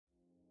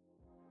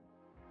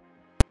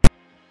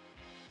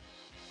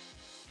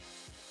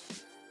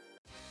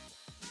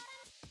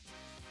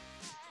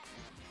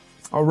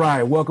All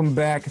right, welcome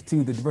back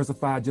to the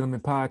Diversified Gentleman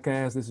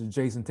Podcast. This is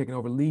Jason taking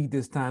over lead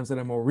this time instead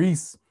of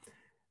Maurice.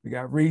 We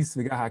got Reese,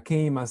 we got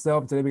Hakeem,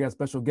 myself. Today we got a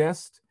special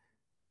guest,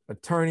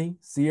 attorney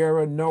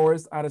Sierra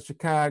Norris out of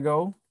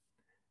Chicago.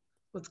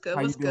 What's good?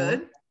 How you What's doing?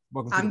 good?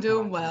 Welcome to the I'm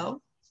doing podcast.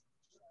 well.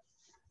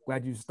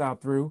 Glad you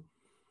stopped through.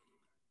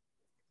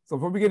 So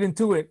before we get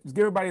into it, just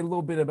give everybody a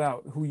little bit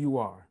about who you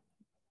are.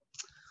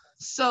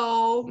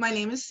 So my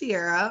name is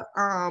Sierra.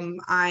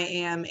 I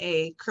am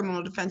a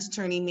criminal defense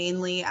attorney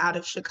mainly out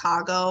of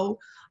Chicago.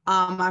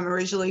 I'm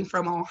originally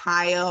from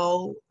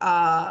Ohio.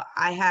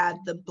 I had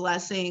the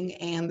blessing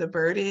and the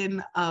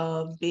burden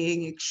of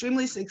being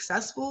extremely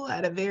successful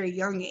at a very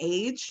young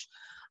age.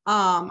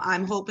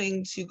 I'm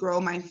hoping to grow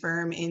my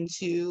firm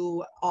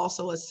into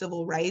also a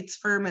civil rights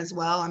firm as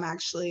well. I'm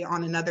actually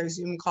on another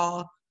Zoom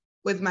call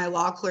with my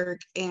law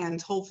clerk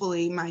and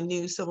hopefully my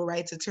new civil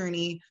rights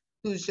attorney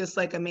who's just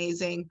like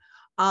amazing.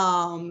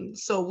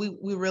 So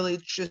we really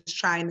just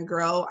trying to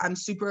grow. I'm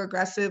super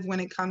aggressive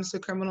when it comes to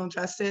criminal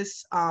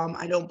justice.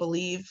 I don't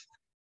believe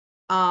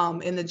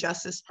in the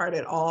justice part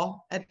at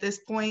all at this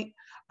point.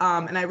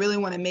 And I really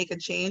want to make a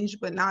change,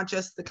 but not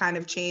just the kind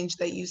of change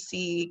that you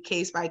see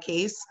case by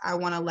case. I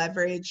want to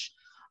leverage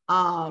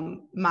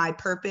my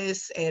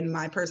purpose and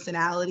my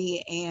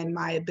personality and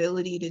my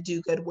ability to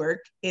do good work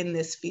in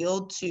this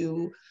field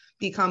to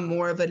become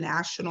more of a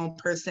national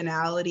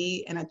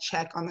personality and a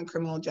check on the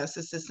criminal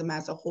justice system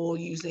as a whole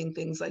using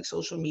things like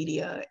social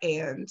media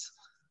and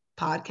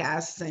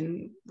podcasts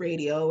and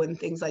radio and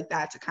things like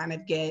that to kind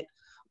of get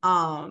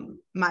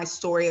my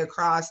story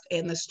across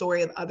and the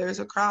story of others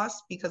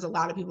across, because a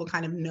lot of people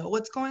kind of know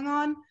what's going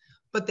on,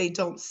 but they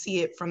don't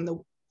see it from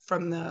the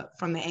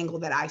angle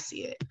that I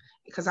see it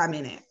because I'm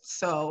in it.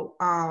 So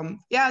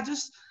yeah,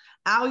 just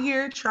out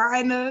here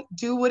trying to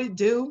do what it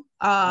do.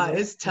 Yeah,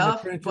 It's in the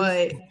tough, trenches.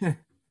 but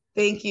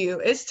thank you.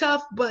 It's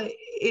tough, but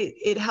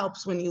it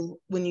helps when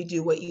you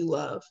do what you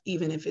love,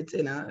 even if it's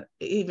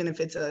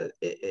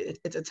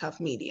it's a tough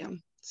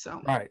medium.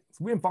 So Right.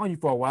 So we've been following you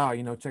for a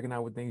while, checking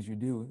out what things you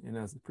do, and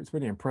it's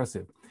pretty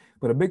impressive.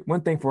 But a big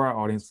one thing for our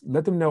audience,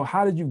 let them know,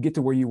 how did you get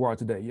to where you are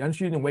today? I'm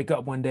sure you didn't wake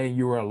up one day and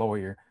you were a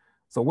lawyer.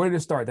 So where did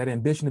it start? That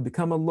ambition to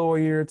become a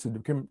lawyer,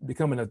 to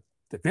becoming a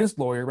defense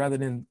lawyer rather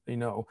than,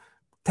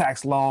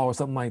 tax law or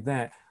something like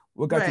that.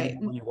 What got you to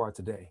right. where you are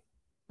today?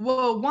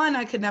 Well, one,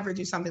 I could never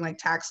do something like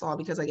tax law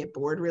because I get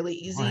bored really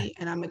Right. easy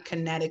and I'm a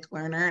kinetic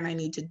learner and I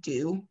need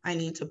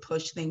to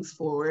push things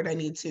forward. I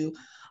need to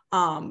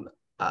um,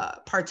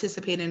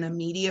 participate in a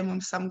medium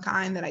of some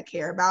kind that I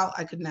care about.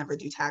 I could never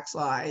do tax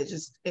law.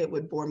 It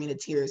would bore me to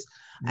tears.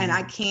 And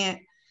I Mm, can't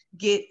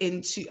get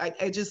into,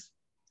 it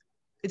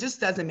just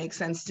doesn't make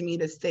sense to me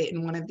to sit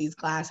in one of these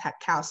glass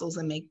castles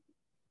and make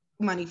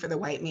money for the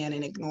white man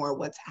and ignore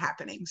what's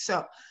happening.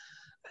 So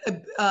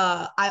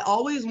I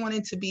always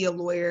wanted to be a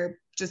lawyer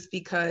just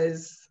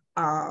because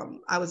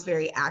I was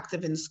very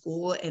active in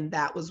school, and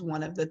that was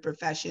one of the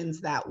professions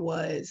that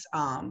was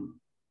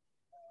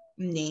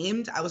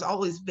named. I was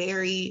always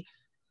very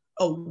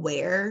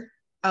aware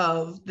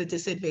of the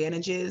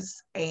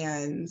disadvantages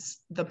and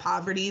the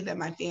poverty that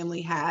my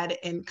family had,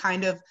 and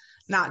kind of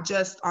not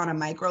just on a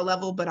micro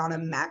level, but on a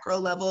macro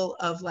level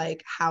of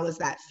like, how is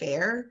that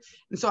fair?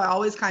 And so I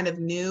always kind of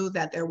knew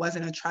that there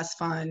wasn't a trust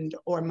fund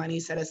or money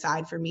set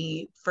aside for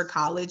me for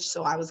college.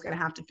 So I was going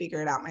to have to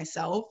figure it out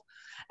myself.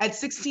 At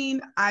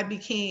 16, I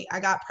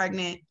got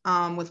pregnant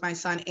with my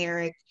son,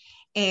 Eric.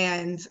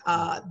 And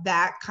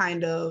that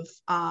kind of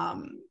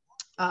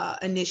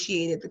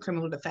initiated the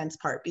criminal defense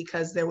part,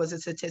 because there was a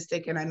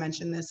statistic, and I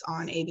mentioned this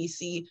on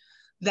ABC,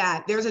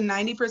 that there's a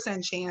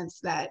 90% chance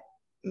that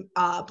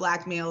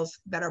Black males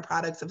that are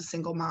products of a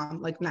single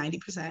mom, like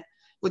 90%,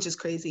 which is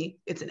crazy,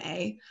 it's an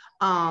A,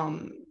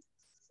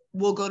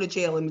 will go to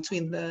jail in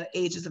between the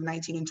ages of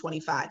 19 and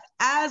 25.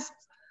 As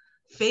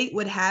fate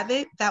would have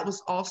it, that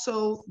was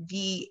also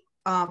the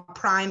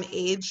prime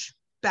age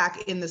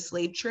back in the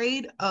slave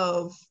trade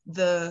of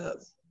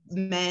the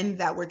men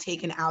that were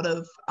taken out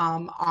of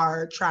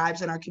our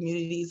tribes and our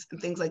communities and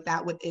things like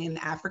that within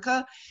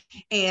Africa,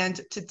 and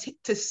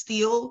to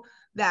steal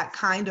that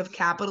kind of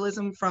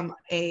capitalism from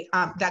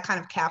that kind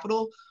of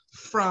capital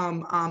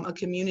from a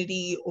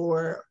community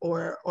or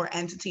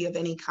entity of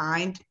any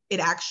kind, it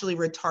actually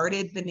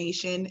retarded the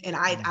nation. And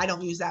I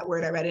don't use that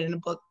word. I read it in a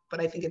book, but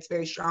I think it's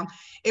very strong.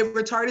 It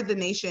retarded the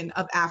nation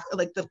of Africa,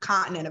 like the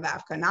continent of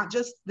Africa, not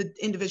just the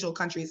individual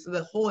countries,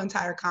 the whole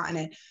entire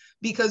continent.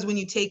 Because when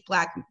you take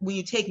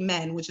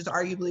men, which is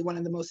arguably one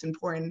of the most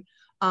important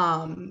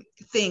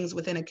things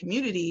within a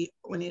community,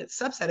 when it's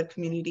a subset of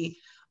community,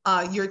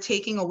 you're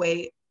taking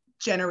away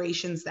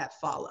generations that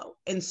follow.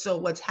 And so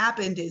what's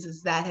happened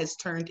is that has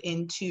turned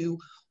into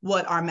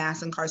what our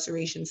mass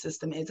incarceration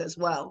system is as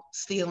well,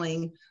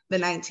 stealing the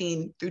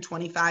 19 through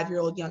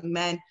 25-year-old young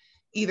men,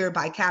 either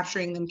by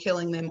capturing them,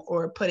 killing them,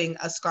 or putting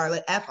a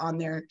scarlet F on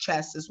their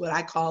chest is what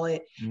I call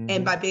it.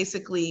 And hmm by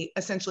basically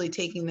essentially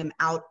taking them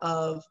out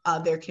of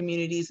their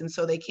communities, and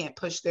so they can't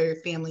push their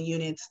family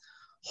units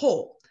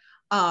whole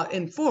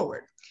and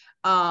forward.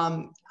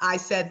 I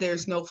said,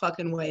 there's no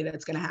fucking way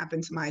that's going to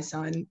happen to my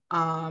son.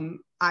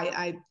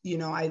 I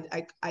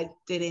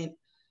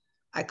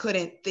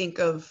couldn't think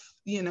of,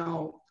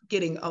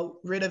 getting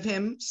rid of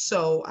him.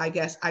 So I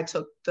guess I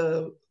took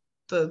the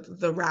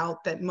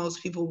route that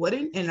most people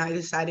wouldn't. And I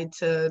decided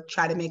to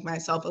try to make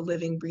myself a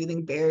living,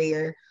 breathing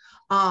barrier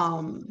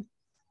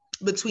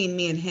between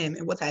me and him.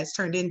 And what that has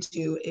turned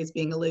into is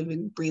being a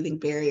living, breathing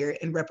barrier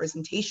in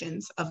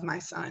representations of my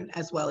son,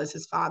 as well as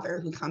his father,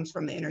 who comes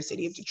from the inner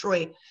city of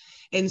Detroit.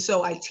 And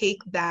so I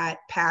take that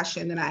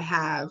passion that I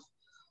have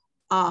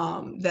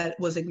that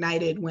was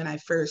ignited when I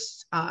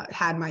first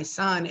had my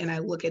son, and I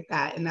look at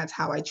that, and that's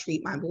how I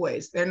treat my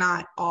boys. They're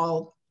not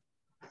all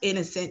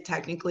innocent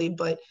technically,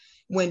 but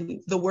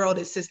when the world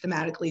is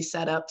systematically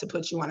set up to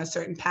put you on a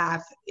certain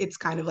path, it's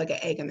kind of like an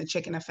egg and the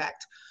chicken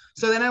effect.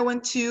 So then I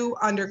went to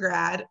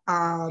undergrad,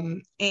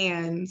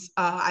 and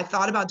I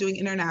thought about doing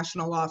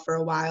international law for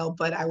a while,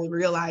 but I would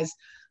realize,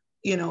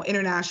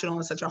 international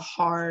is such a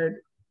hard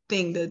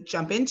thing to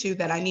jump into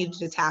that I needed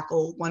to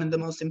tackle one of the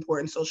most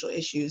important social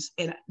issues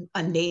in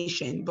a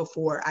nation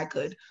before I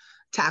could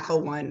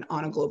tackle one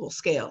on a global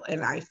scale.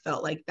 And I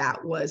felt like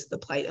that was the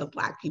plight of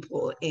Black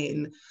people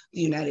in the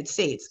United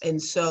States.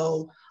 And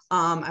so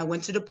I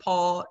went to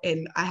DePaul,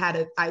 and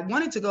I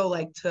wanted to go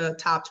like to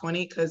top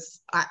 20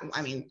 because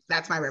I mean,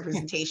 that's my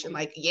representation,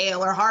 like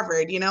Yale or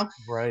Harvard,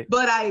 Right.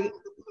 But I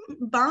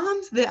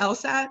bombed the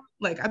LSAT.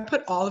 Like, I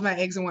put all of my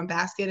eggs in one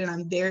basket, and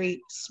I'm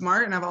very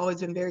smart, and I've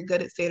always been very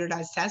good at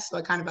standardized tests. So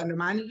I kind of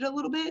undermined it a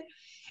little bit,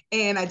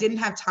 and I didn't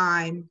have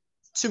time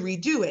to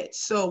redo it.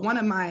 So one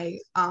of my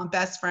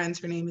best friends,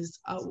 her name is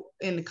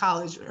in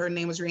college, her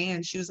name was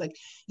Rianne. She was like,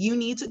 you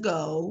need to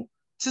go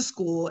to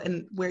school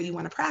and where you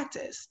want to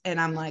practice. And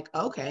I'm like,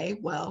 okay,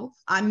 well,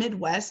 I'm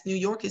Midwest. New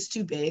York is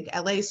too big.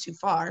 LA is too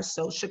far.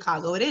 So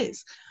Chicago it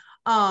is,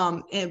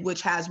 and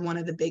which has one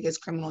of the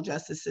biggest criminal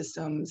justice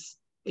systems,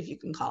 if you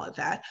can call it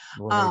that,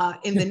 right,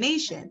 in the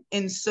nation.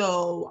 And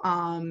so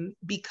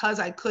because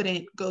I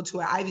couldn't go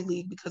to an Ivy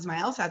League because of my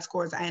LSAT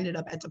scores, I ended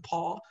up at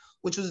DePaul,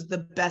 which was the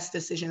best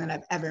decision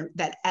that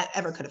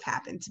ever could have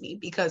happened to me,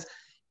 because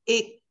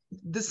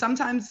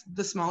sometimes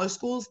the smaller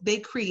schools, they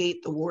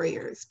create the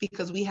warriors,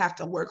 because we have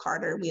to work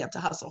harder, we have to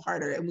hustle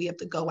harder, and we have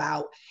to go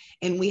out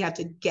and we have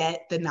to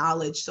get the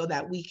knowledge so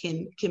that we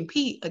can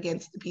compete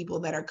against the people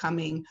that are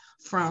coming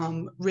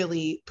from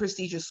really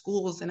prestigious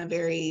schools in a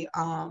very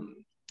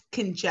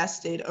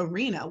congested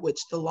arena, which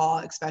the law,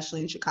 especially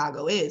in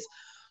Chicago, is.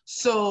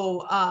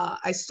 So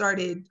I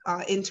started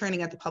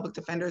interning at the public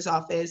defender's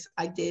office.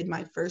 I did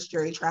my first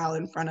jury trial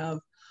in front of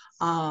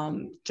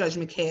Judge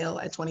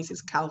McHale at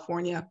 26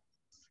 California.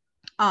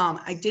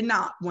 I did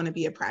not want to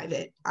be a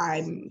private.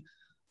 I'm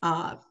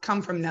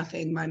come from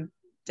nothing. My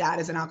dad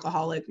is an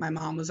alcoholic. My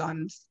mom was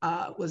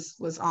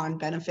on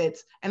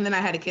benefits, and then I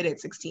had a kid at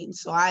 16.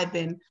 So I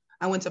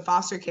went to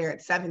foster care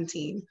at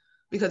 17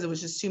 because it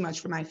was just too much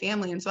for my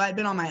family. And so I'd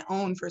been on my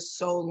own for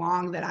so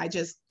long that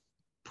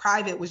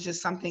private was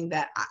just something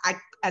that I,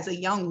 as a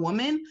young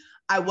woman,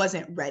 I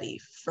wasn't ready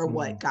for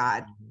what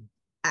God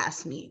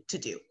asked me to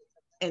do.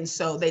 And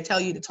so they tell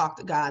you to talk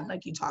to God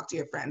like you talk to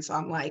your friends. So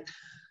I'm like,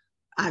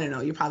 I don't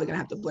know, you're probably gonna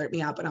have to blurt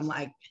me out, but I'm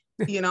like,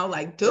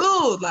 like,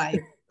 dude,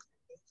 like,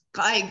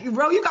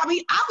 bro, you got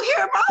me out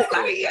here,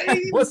 bro.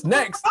 Like, what's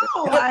next?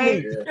 Bro,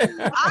 like,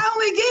 I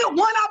only get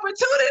one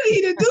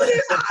opportunity to do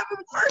this. I'm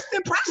first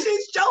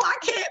impressions, Joe. I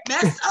can't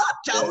mess up,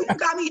 Joe. You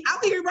got me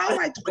out here, bro.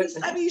 Like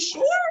 27, you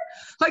sure?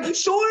 Like, you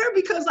sure?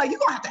 Because like, you're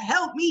gonna have to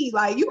help me.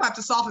 Like, you have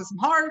to soften some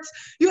hearts.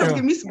 You have to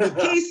give me some good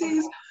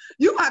cases.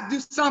 You have to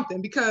do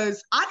something,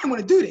 because I didn't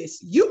want to do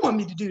this. You want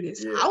me to do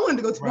this. I wanted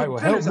to go to the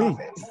defender's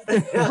office.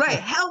 Right,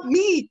 help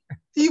me.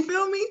 You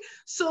feel me?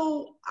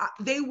 So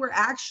they were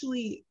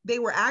actually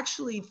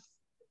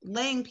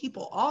laying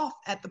people off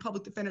at the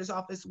public defender's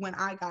office when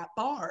I got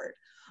barred,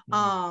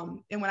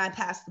 and when I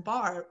passed the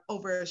bar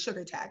over a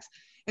sugar tax.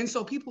 And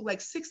so people,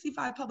 like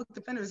 65 public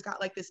defenders,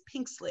 got like this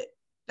pink slip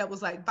that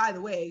was like, by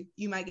the way,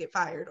 you might get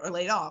fired or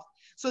laid off.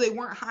 So they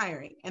weren't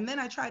hiring. And then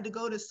I tried to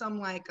go to some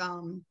like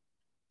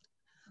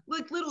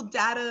little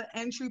data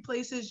entry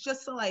places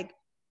just to like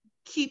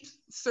keep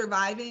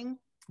surviving.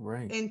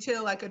 Right.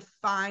 Until I could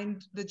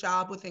find the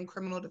job within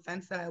criminal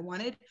defense that I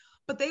wanted.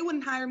 But they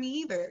wouldn't hire me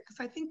either, because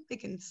I think they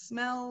can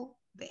smell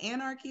the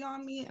anarchy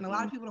on me. And a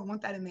lot of people don't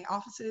want that in their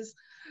offices,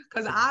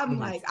 because I'm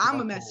like, I'm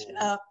gonna mess it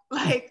up.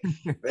 Like,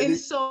 and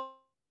so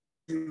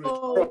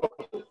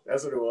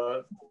that's what it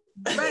was.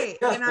 Right.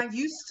 And I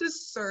used to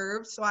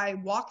serve. So I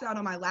walked out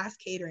on my last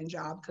catering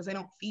job, because they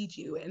don't feed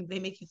you and they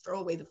make you throw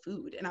away the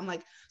food. And I'm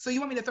like, so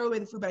you want me to throw away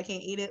the food, but I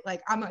can't eat it?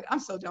 Like, I'm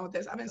so done with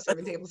this. I've been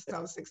serving tables since I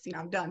was 16.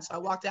 I'm done. So I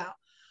walked out.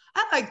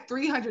 I had like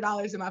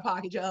 $300 in my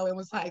pocket, Joe, and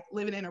was like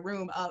living in a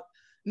room up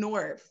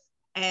north.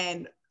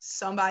 And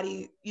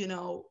somebody,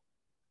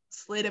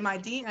 slid in my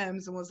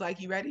DMs and was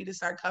like, you ready to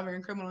start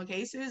covering criminal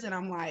cases? And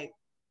I'm like,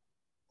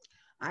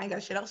 I ain't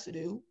got shit else to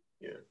do.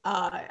 Yeah.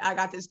 I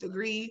got this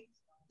degree,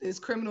 this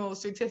criminal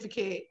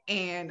certificate,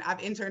 and I've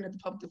interned at the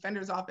public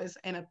defender's office,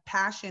 and a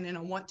passion and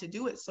a want to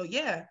do it. So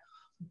yeah,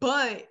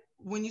 but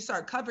when you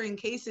start covering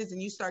cases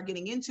and you start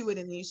getting into it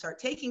and you start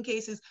taking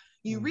cases,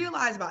 you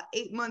realize about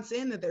 8 months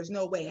in that there's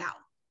no way out.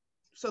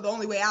 So the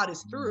only way out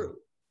is through,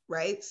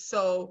 right?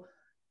 So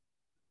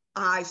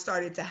I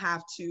started to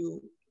have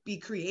to be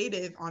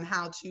creative on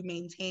how to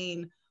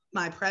maintain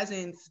my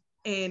presence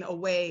in a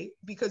way,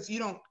 because you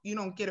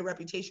don't get a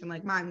reputation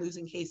like mine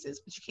losing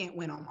cases, but you can't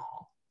win them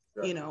all,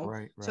 you know?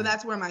 Right. So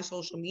that's where my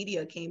social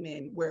media came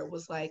in, where it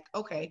was like,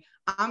 okay,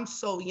 I'm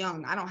so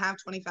young. I don't have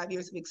 25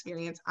 years of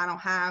experience. I don't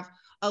have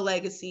a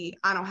legacy.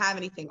 I don't have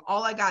anything.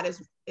 All I got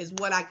is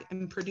what I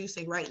am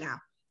producing right now.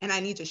 And I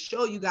need to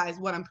show you guys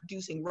what I'm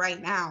producing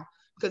right now,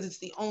 because it's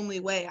the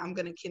only way I'm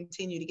going to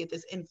continue to get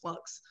this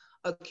influx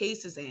of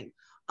cases in.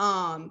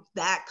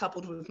 That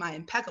coupled with my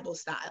impeccable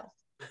style.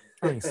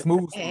 I mean,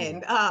 smooth.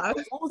 And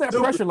what was that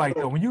pressure like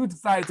though when you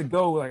decided to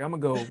go, like, I'm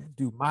gonna go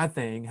do my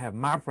thing, have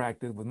my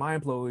practice with my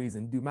employees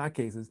and do my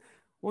cases?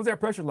 What was that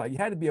pressure like? You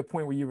had to be a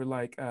point where you were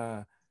like,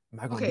 am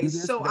I gonna do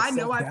this? So I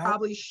know I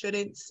probably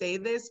shouldn't say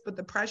this, but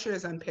the pressure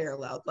is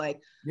unparalleled. Like,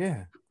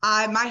 yeah,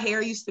 my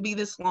hair used to be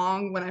this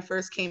long when I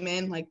first came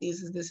in. Like,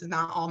 this is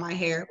not all my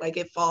hair. Like,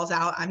 it falls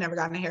out. I've never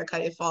gotten a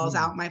haircut. It falls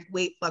out. My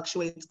weight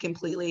fluctuates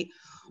completely.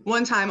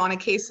 One time on a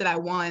case that I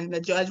won, the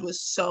judge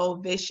was so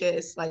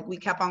vicious. Like, we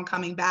kept on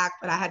coming back,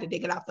 but I had to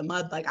dig it out the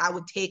mud. Like, I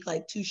would take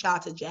like 2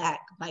 shots of Jack,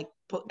 like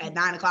at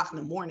 9 o'clock in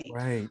the morning,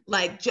 right?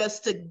 Like,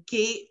 just to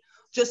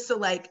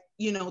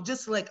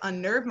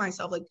unnerve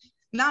myself. Like,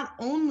 not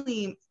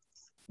only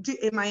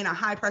am I in a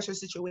high pressure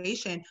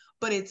situation,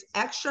 but it's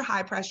extra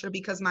high pressure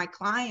because my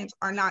clients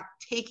are not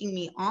taking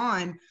me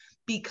on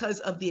because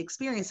of the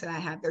experience that I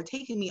have. They're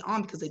taking me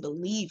on because they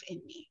believe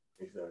in me.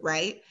 Exactly.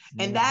 Right.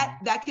 And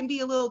that can be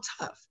a little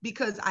tough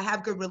because I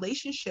have good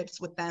relationships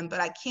with them, but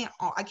I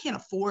can't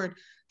afford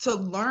to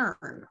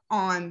learn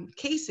on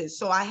cases.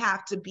 So I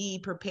have to be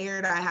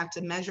prepared. I have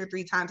to measure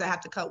 3 times. I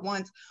have to cut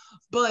once.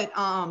 But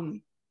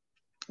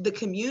the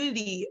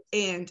community,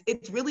 and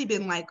it's really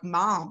been like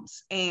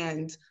moms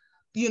and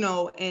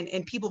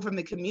and people from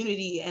the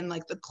community and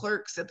like the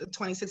clerks at the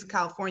 26th in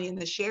California and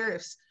the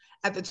sheriffs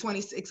at the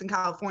 26th in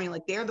California,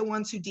 like they're the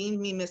ones who deemed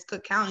me Miss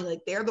Cook County. Like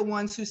they're the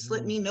ones who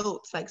slipped me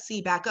notes, like,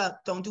 see, back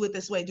up, don't do it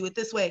this way, do it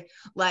this way.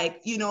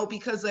 Like,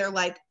 because they're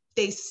like,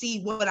 they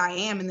see what I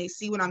am and they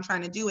see what I'm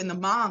trying to do. And the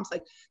moms,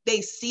 like,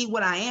 they see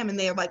what I am and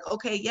they're like,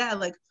 okay, yeah,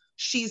 like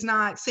she's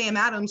not Sam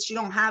Adams. She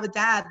don't have a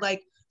dad.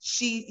 Like,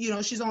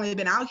 she's only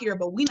been out here,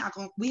 but we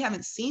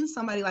haven't seen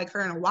somebody like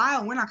her in a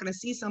while. We're not going to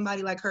see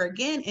somebody like her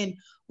again. And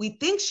we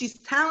think she's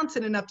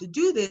talented enough to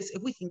do this.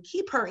 If we can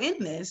keep her in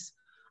this,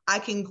 I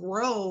can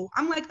grow.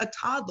 I'm like a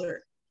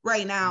toddler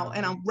right now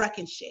and I'm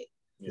wrecking shit.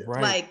 Yeah.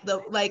 Right.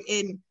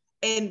 And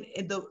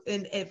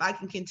if I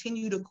can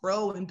continue to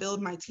grow and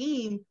build my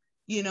team,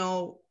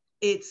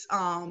 it's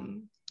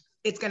going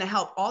to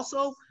help.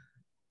 Also,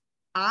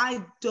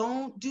 I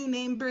don't do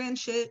name brand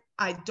shit.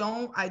 I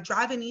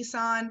drive a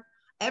Nissan.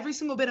 Every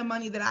single bit of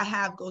money that I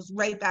have goes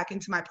right back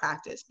into my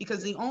practice,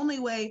 because the only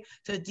way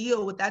to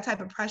deal with that type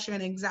of pressure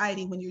and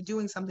anxiety when you're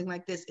doing something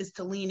like this is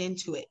to lean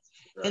into it.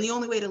 Right. And the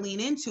only way to lean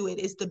into it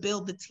is to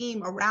build the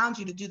team around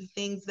you to do the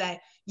things that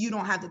you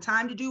don't have the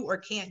time to do or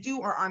can't do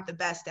or aren't the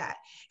best at.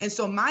 And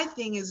so my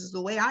thing is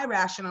the way I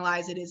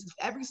rationalize it is, if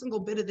every single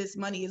bit of this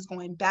money is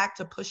going back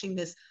to pushing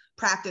this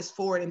practice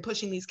forward and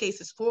pushing these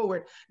cases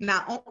forward,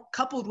 now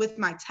coupled with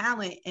my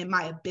talent and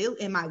my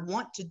ability and my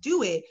want to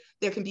do it,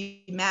 there can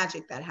be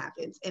magic that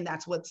happens. And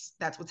that's what's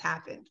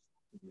happened.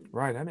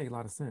 Right. That makes a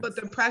lot of sense. But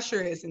the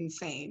pressure is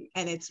insane,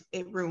 and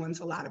it ruins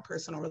a lot of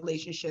personal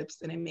relationships,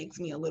 and it makes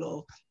me a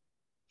little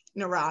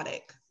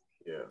neurotic.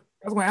 Yeah.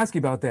 I was going to ask you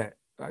about that.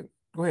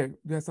 Go ahead.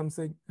 You have something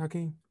to say,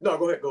 Hakeem? No,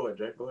 go ahead,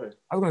 Jay. Go ahead.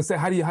 I was going to say,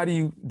 how do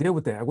you deal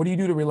with that? What do you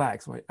do to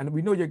relax? Right? And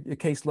we know your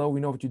caseload. We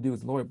know what you do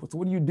as a lawyer. But so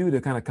what do you do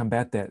to kind of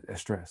combat that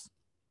stress?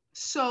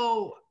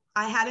 So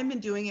I hadn't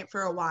been doing it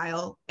for a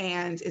while,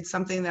 and it's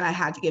something that I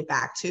had to get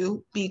back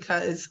to,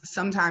 because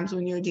sometimes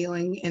when you're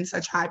dealing in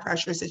such high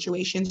pressure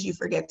situations, you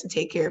forget to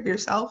take care of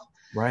yourself.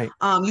 Right.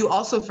 You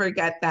also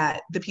forget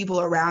that the people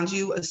around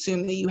you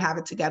assume that you have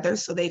it together,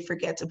 so they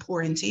forget to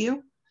pour into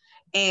you.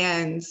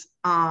 And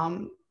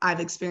I've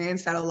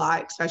experienced that a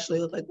lot, especially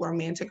with like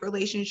romantic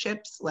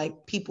relationships. Like,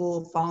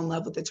 people fall in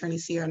love with attorney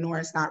Sierra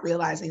Norris, not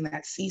realizing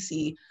that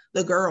Cece,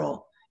 the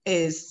girl,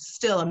 is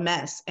still a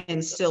mess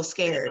and still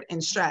scared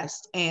and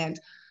stressed, and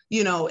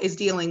is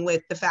dealing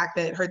with the fact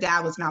that her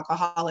dad was an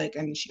alcoholic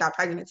and she got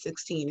pregnant at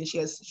 16, and she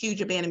has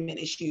huge abandonment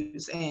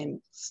issues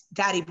and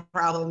daddy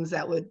problems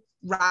that would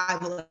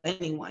rival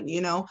anyone,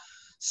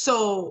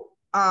 So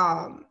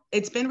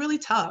it's been really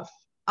tough.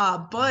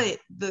 But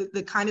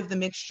the kind of the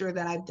mixture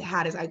that I've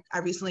had is I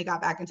recently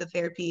got back into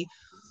therapy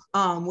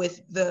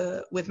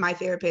with my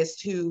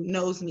therapist, who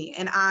knows me,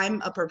 and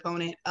I'm a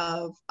proponent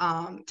of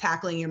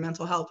tackling your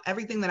mental health.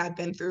 Everything that I've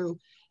been through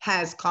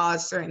has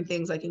caused certain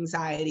things like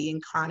anxiety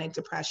and chronic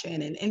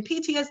depression and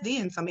PTSD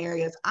in some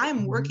areas.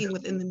 I'm working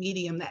within the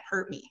medium that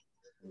hurt me,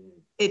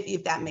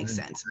 if that makes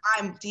sense.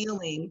 I'm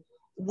dealing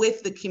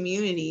with the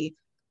community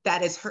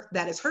has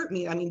hurt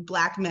me. I mean,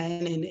 Black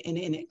men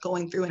and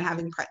going through and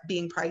having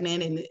being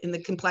pregnant and the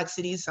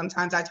complexities.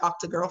 Sometimes I talk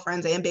to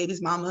girlfriends and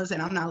babies mamas,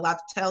 and I'm not allowed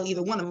to tell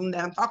either one of them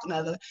that I'm talking to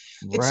other.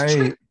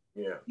 Right.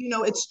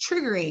 It's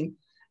triggering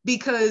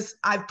because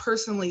I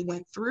personally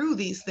went through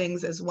these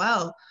things as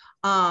well.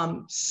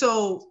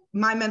 So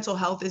my mental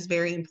health is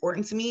very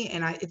important to me,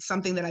 and it's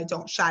something that I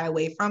don't shy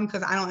away from,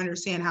 because I don't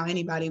understand how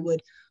anybody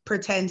would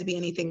pretend to be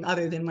anything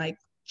other than like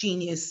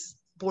genius,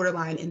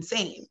 borderline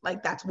insane.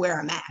 Like, that's where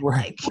I'm at.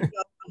 Right. Like,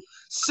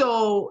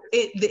 so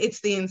it's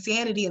the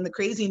insanity and the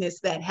craziness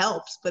that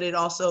helps, but it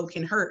also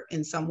can hurt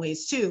in some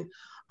ways too.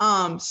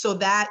 So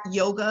that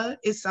yoga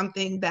is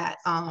something that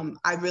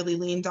I really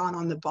leaned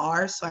on the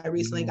bar. So I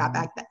recently got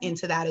back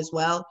into that as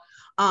well.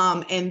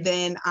 And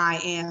then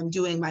I am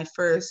doing my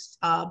first,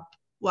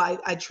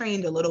 I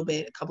trained a little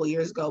bit a couple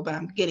years ago, but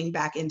I'm getting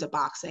back into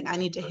boxing. I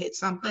need to hit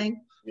something.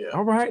 Yeah.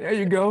 All right, there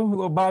you go. A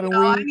little Bobby Wee.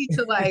 I need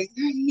to I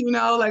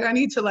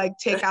need to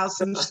take out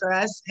some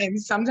stress, and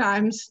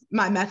sometimes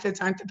my methods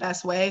aren't the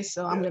best way.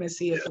 So I'm going to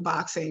see if the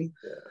boxing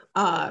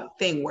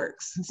thing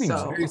works.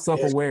 So very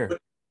self-aware. It's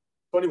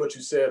funny what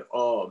you said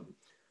a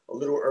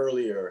little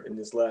earlier in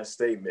this last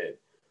statement.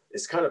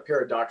 It's kind of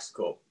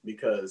paradoxical,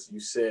 because you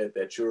said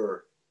that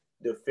you're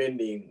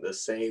defending the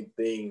same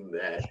thing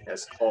that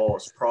has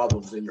caused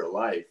problems in your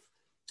life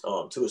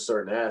to a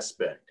certain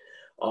aspect.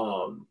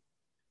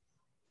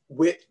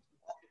 With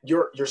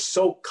you're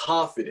so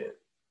confident.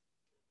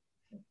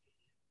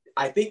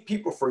 I think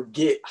people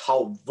forget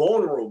how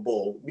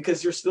vulnerable,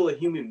 because you're still a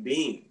human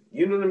being.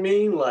 You know what I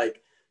mean?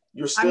 Like,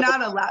 you're still.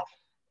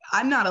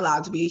 I'm not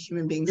allowed to be a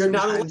human being. You're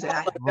not allowed.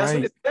 That's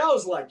what it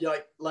sounds like. You're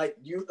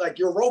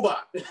a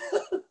robot.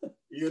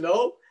 You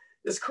know,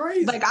 it's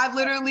crazy. Like, I've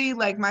literally,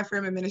 like, my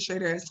firm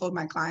administrator has told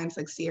my clients,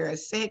 like, Sierra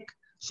is sick.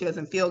 She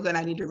doesn't feel good.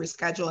 I need to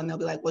reschedule. And they'll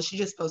be like, well, she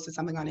just posted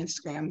something on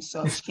Instagram,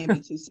 so she can't be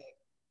too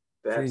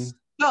sick.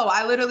 No,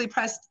 I literally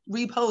pressed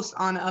repost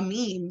on a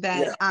meme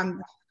that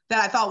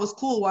I thought was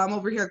cool while I'm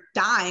over here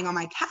dying on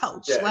my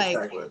couch. Yeah,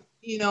 exactly.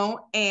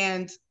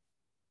 And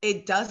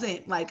it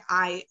doesn't,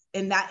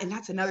 and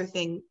that's another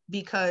thing,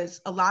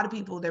 because a lot of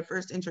people, their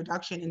first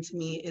introduction into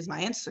me is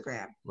my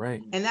Instagram.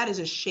 Right. And that is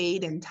a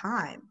shade in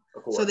time.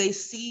 So they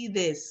see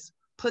this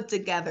put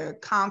together,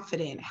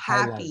 confident,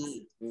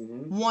 happy,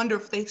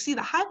 wonderful. They see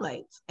the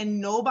highlights,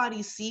 and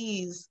nobody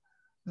sees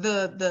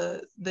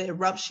the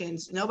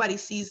eruptions. Nobody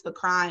sees the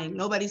crying.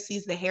 Nobody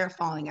sees the hair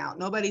falling out.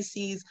 Nobody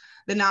sees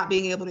the not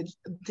being able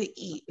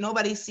to eat.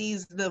 Nobody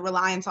sees the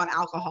reliance on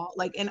alcohol.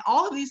 Like, and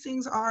all of these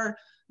things are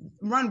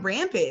run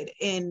rampant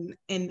in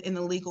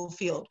the legal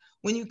field.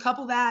 When you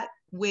couple that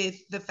with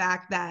the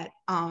fact that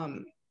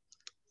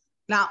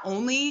not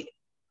only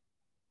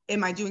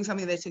am I doing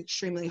something that's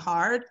extremely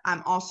hard,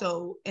 I'm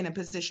also in a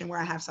position where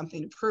I have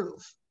something to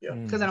prove.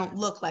 Because I don't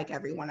look like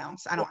everyone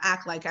else. I don't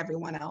act like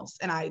everyone else.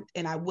 And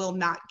I will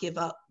not give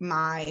up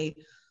my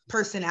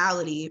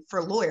personality for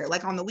a lawyer.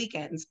 Like, on the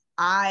weekends,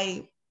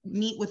 I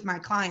meet with my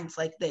clients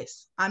like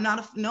this. I'm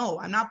not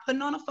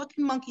putting on a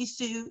fucking monkey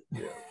suit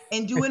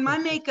and doing my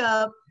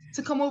makeup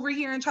to come over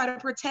here and try to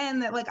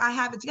pretend that, like, I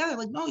have it together.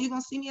 Like, no, you're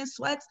gonna see me in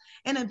sweats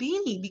and a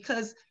beanie,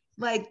 because,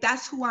 like,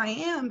 that's who I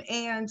am.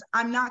 And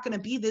I'm not gonna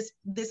be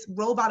this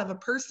robot of a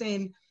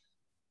person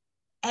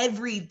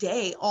every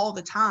day, all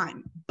the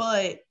time.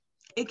 But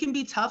it can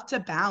be tough to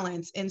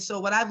balance. And so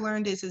what I've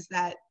learned is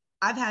that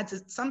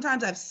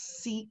sometimes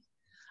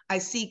I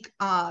seek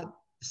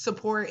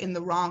support in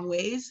the wrong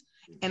ways.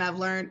 And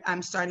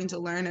I'm starting to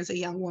learn as a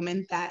young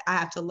woman that I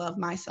have to love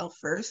myself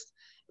first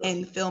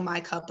and fill my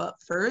cup up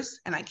first.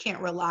 And I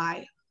can't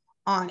rely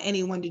on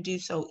anyone to do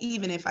so,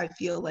 even if I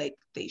feel like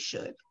they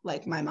should,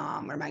 like my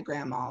mom or my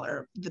grandma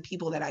or the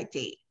people that I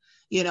date,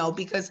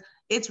 because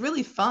it's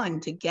really fun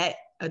to get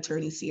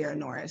attorney Sierra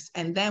Norris.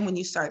 And then when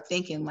you start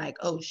thinking, like,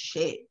 oh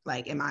shit,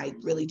 like, am I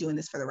really doing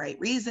this for the right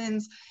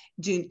reasons?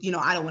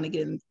 I don't want to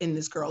get in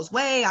this girl's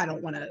way. I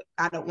don't want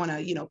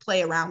to,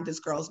 play around with this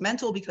girl's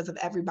mental because of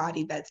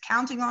everybody that's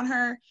counting on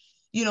her.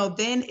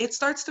 Then it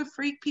starts to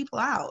freak people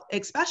out,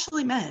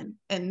 especially men.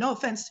 And no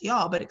offense to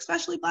y'all, but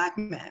especially Black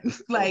men.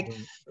 Like,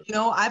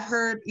 I've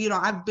heard,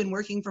 I've been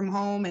working from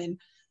home, and,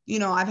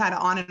 I've had an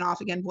on and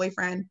off again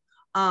boyfriend.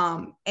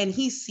 And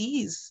he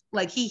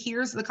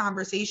hears the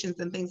conversations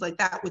and things like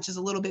that, which is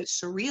a little bit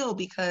surreal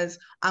because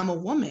I'm a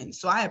woman.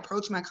 So I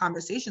approach my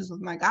conversations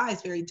with my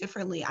guys very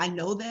differently. I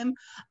know them.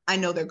 I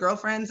know their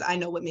girlfriends. I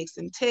know what makes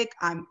them tick.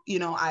 I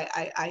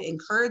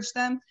encourage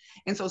them.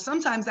 And so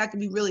sometimes that can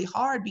be really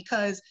hard,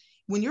 because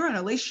when you're in a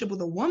relationship with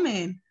a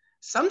woman,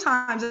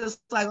 sometimes it's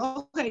like,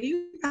 okay,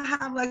 you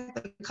have like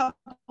a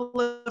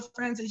couple of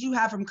friends that you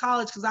have from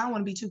college, because I don't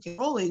want to be too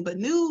controlling, but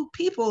new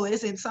people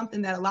isn't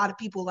something that a lot of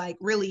people like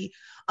really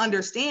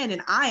understand.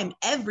 And I am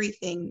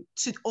everything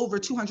to over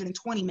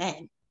 220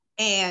 men.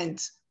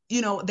 And,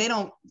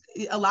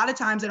 a lot of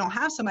times they don't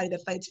have somebody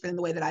that fights for them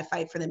the way that I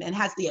fight for them and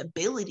has the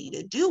ability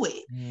to do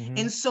it.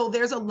 And so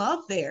there's a love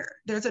there.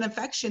 There's an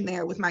affection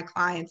there with my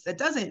clients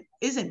that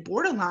isn't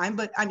borderline,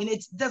 but I mean,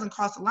 it doesn't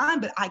cross the line,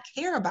 but I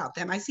care about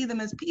them. I see them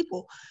as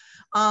people.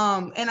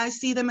 And I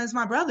see them as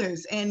my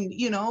brothers, and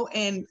you know,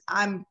 and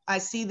I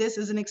see this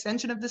as an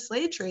extension of the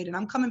slave trade, and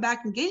I'm coming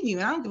back and getting you,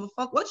 and I don't give a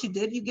fuck what you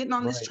did. You getting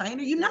on this train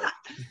or you not?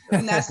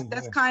 And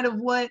that's kind of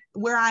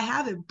where I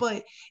have it.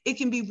 But it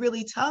can be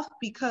really tough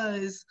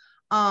because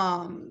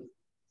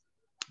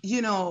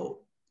you know,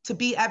 to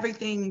be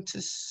everything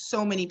to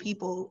so many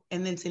people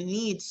and then to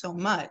need so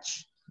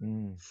much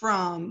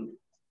from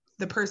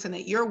the person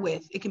that you're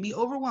with, it can be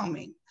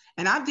overwhelming.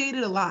 And I've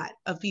dated a lot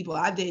of people.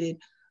 I've dated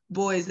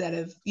boys that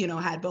have, you know,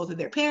 had both of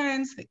their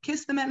parents that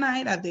kissed them at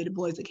night. I've dated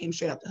boys that came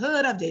straight out the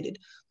hood. I've dated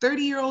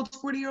 30-year-olds,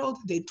 40-year-olds,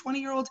 I've dated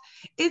 20-year-olds.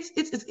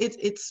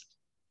 It's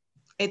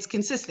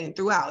consistent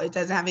throughout. It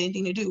doesn't have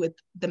anything to do with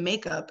the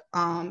makeup.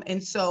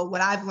 And so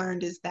what I've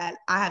learned is that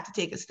I have to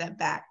take a step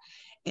back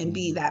and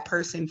be that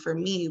person for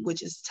me,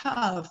 which is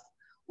tough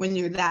when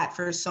you're that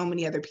for so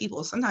many other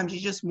people. Sometimes you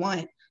just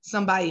want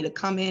somebody to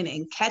come in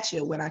and catch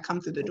it when I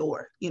come through the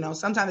door. You know,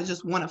 sometimes I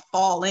just want to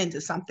fall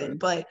into something,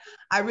 but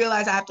I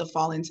realize I have to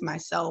fall into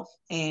myself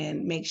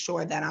and make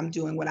sure that I'm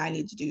doing what I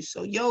need to do.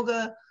 So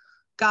yoga,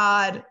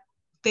 God,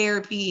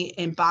 therapy,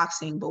 and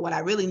boxing. But what I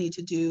really need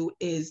to do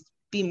is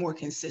be more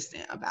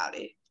consistent about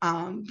it,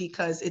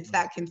 because it's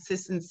that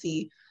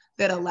consistency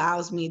that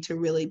allows me to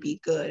really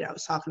be good. I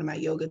was talking to my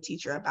yoga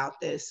teacher about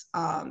this.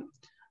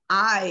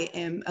 I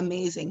am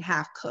amazing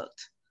half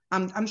cooked.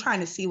 I'm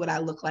trying to see what I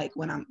look like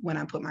when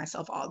I put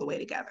myself all the way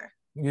together.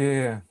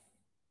 Yeah,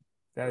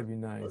 that'd be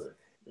nice.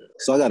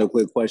 So I got a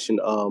quick question.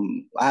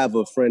 I have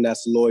a friend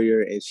that's a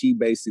lawyer, and she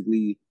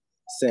basically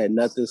said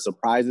nothing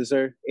surprises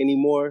her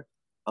anymore,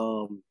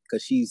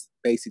 because she's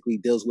basically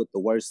deals with the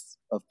worst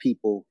of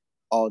people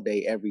all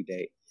day, every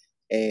day.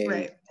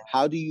 And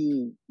how do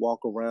you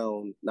walk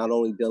around not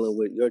only dealing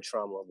with your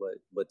trauma,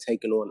 but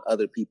taking on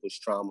other people's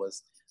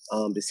traumas,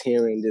 just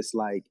hearing this,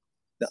 like,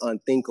 the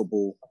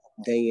unthinkable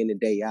day in and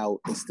day out,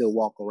 and still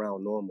walk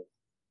around normal?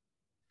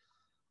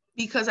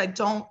 Because I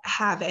don't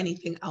have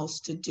anything else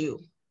to do.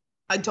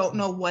 I don't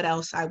know what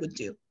else I would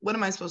do. What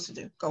am I supposed to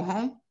do? Go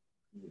home?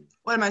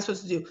 What am I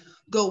supposed to do?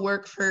 Go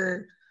work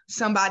for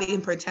somebody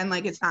and pretend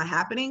like it's not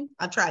happening?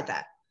 I've tried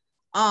that.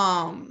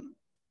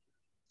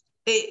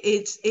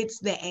 It's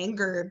the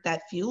anger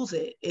that fuels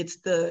it.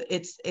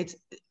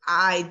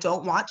 I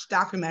don't watch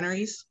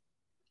documentaries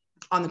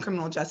on the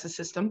criminal justice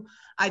system.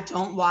 I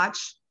don't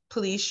watch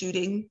police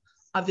shooting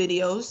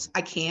videos.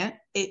 I can't.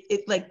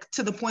 It like,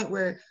 to the point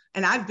where,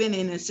 and I've been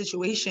in a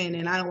situation,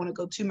 and I don't want to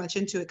go too much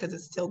into it because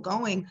it's still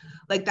going,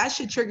 like, that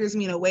shit triggers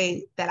me in a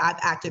way that I've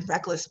acted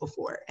reckless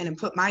before and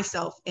put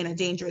myself in a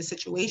dangerous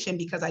situation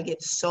because I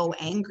get so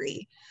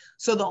angry.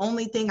 So the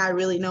only thing I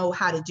really know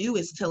how to do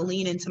is to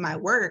lean into my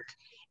work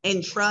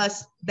and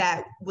trust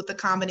that with the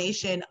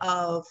combination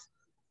of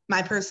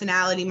my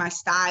personality, my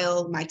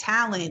style, my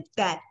talent,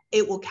 that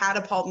it will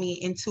catapult me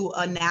into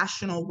a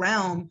national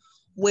realm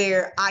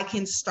where I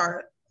can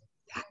start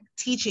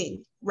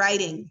teaching,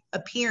 writing,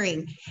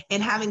 appearing,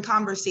 and having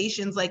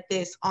conversations like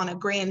this on a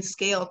grand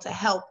scale to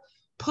help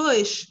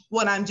push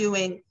what I'm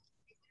doing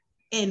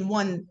in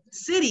one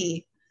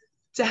city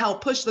to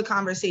help push the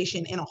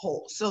conversation in a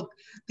whole. So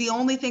the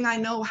only thing I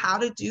know how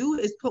to do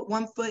is put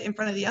one foot in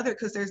front of the other,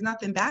 because there's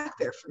nothing back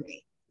there for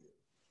me.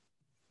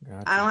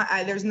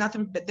 Gotcha. There's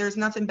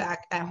nothing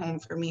back at home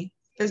for me.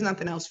 There's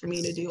nothing else for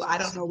me to do. I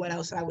don't know what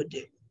else I would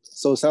do.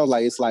 So it sounds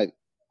like it's like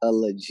a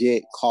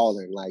legit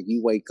calling. Like,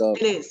 you wake up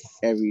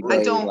every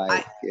day.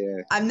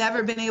 I've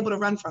never been able to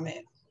run from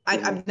it.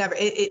 I've never,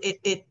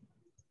 I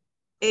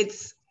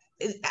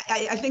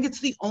think it's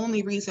the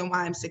only reason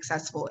why I'm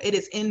successful.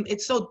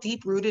 It's so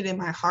deep rooted in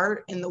my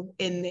heart, in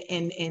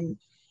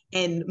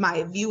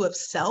my view of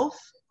self,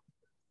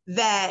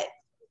 that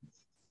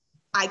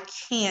I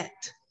can't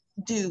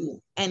do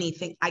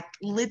anything. I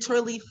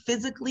literally,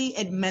 physically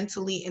and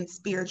mentally and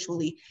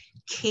spiritually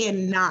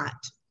cannot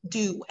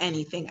do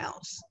anything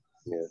else.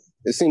 Yeah,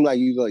 it seemed like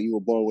you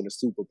were born with a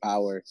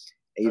superpower.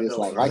 And you're just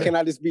like, why can't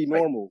I just be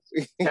normal?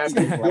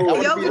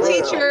 Yoga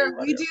teacher,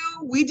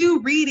 we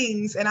do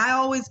readings, and I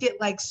always get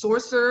like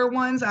sorcerer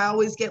ones. I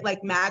always get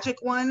like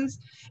magic ones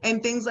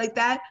and things like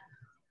that.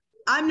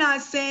 I'm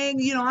not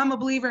saying, I'm a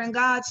believer in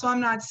God, so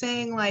I'm not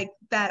saying like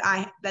that,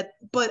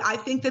 but I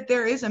think that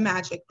there is a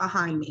magic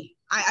behind me.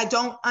 I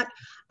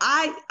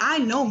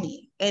know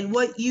me, and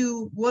what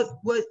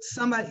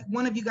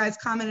one of you guys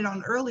commented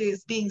on earlier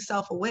is being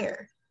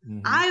self-aware.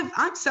 Mm-hmm.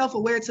 I'm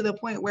self-aware to the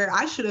point where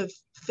I should have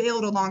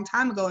failed a long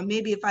time ago, and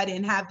maybe if I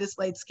didn't have this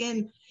light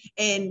skin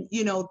and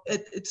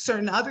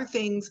certain other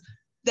things,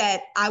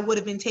 that I would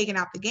have been taken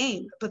out the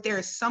game. But there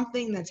is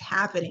something that's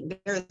happening.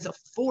 There is a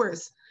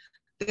force.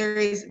 There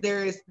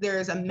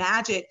is a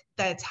magic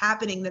that's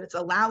happening, that it's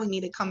allowing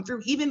me to come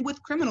through. Even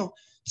with criminal,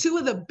 two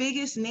of the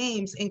biggest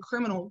names in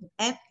criminal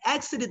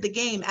exited the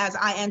game as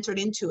I entered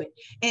into it.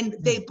 And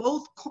they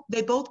both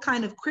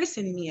kind of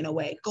christened me in a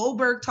way.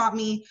 Goldberg taught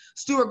me,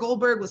 Stuart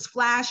Goldberg was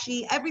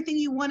flashy, everything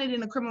you wanted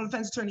in a criminal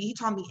defense attorney. He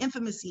taught me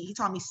infamousy, he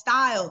taught me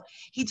style,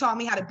 he taught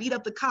me how to beat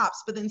up the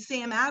cops. But then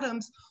Sam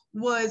Adams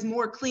was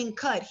more clean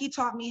cut. He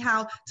taught me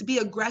how to be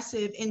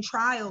aggressive in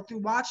trial through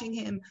watching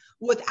him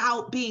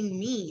without being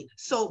mean.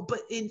 So,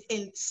 but in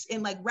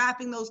like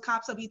wrapping those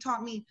cops up, he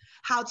taught me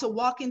how to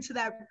walk into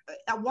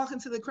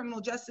the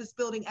criminal justice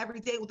building every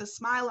day with a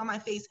smile on my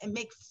face and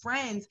make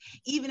friends,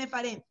 even if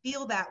I didn't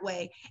feel that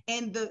way.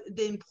 And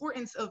the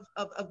importance of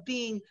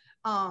being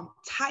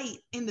tight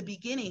in the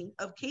beginning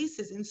of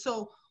cases. And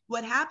so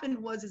what happened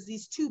was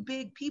these two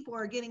big people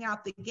are getting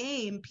out the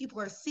game.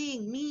 People are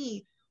seeing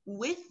me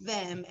with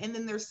them, and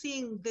then they're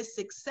seeing this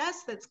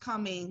success that's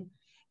coming.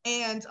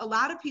 And a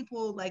lot of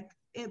people like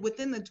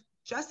within the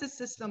justice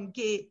system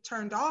get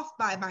turned off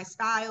by my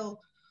style,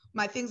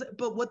 my things.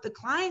 But what the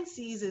client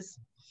sees is,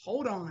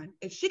 hold on,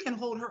 if she can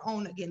hold her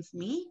own against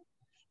me,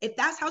 if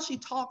that's how she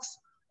talks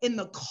in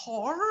the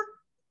car,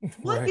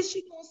 what Right. is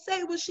she gonna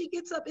say when she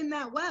gets up in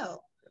that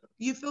well?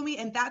 You feel me?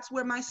 And that's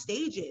where my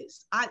stage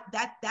is.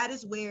 That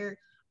is where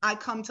I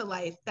come to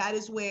life. That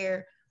is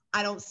where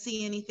I don't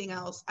see anything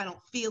else. I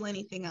don't feel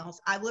anything else.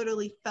 I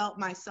literally felt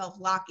myself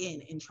lock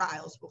in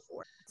trials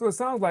before. So it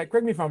sounds like,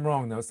 correct me if I'm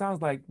wrong though, it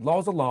sounds like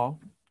law's a law,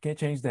 can't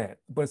change that.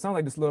 But it sounds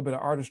like there's a little bit of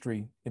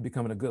artistry in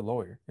becoming a good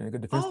lawyer and a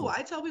good defense lawyer.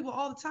 I tell people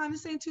all the time,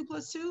 this ain't 2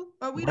 + 2,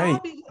 or we'd Right.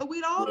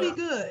 all be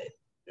good.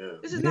 Yeah.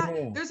 This is not,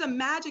 there's a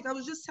magic. I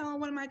was just telling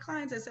one of my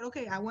clients, I said,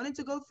 okay, I wanted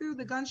to go through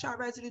the gunshot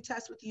residue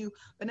test with you,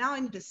 but now I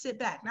need to sit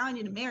back. Now I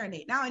need to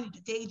marinate. Now I need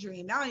to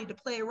daydream. Now I need to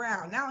play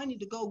around. Now I need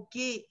to go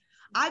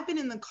I've been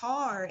in the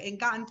car and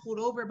gotten pulled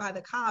over by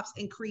the cops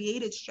and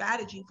created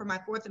strategy for my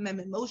Fourth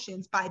Amendment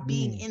motions by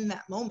being in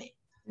that moment.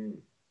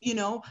 You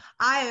know,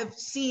 I have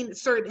seen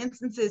certain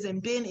instances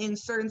and been in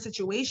certain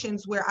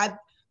situations where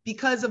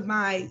because of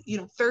my,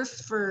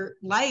 thirst for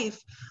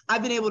life,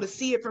 I've been able to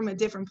see it from a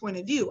different point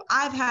of view.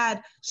 I've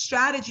had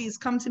strategies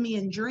come to me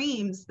in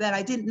dreams that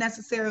I didn't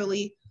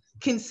necessarily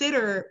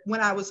consider when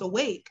I was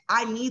awake.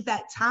 I need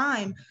that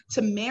time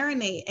to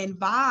marinate and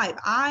vibe.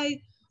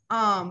 I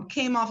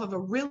came off of a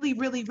really,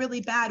 really, really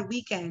bad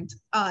weekend,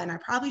 and I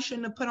probably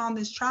shouldn't have put on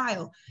this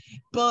trial,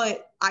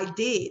 but I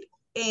did.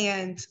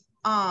 And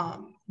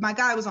my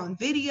guy was on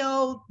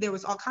video. There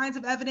was all kinds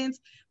of evidence.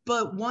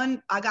 But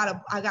I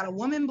got a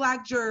woman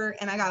Black juror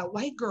and I got a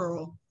white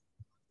girl.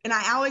 And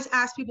I always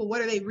ask people,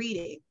 what are they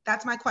reading?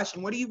 That's my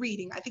question. What are you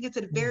reading? I think it's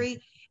a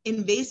very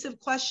invasive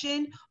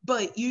question,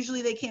 but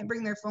usually they can't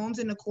bring their phones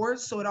into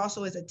court. So it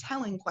also is a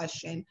telling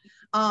question.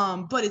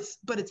 But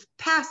it's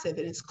passive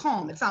and it's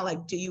calm. It's not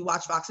like, do you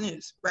watch Fox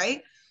News?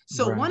 Right?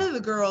 So one of the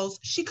girls,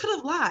 she could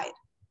have lied.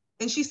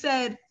 And she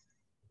said,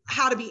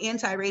 how to be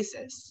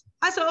anti-racist.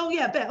 I said, oh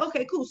yeah, bet.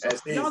 Okay, cool. So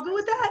y'all good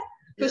with that?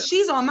 Because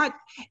she's on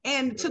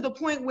and to the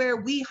point where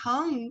we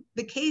hung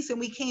the case and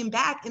we came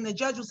back and the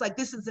judge was like,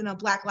 this isn't a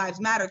Black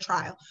Lives Matter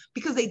trial,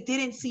 because they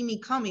didn't see me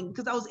coming,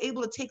 because I was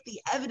able to take the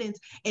evidence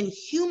and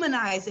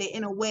humanize it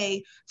in a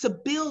way to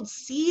build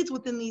seeds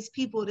within these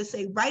people to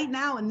say, right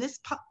now in this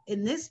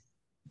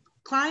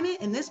climate,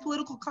 in this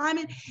political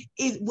climate,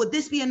 would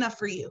this be enough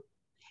for you?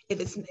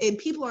 And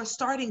people are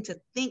starting to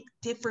think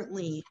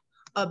differently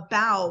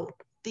about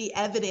the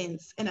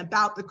evidence and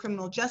about the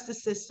criminal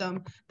justice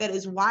system that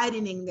is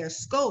widening their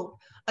scope.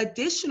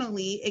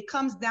 Additionally, it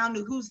comes down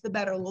to who's the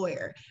better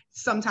lawyer.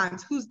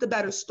 Sometimes who's the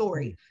better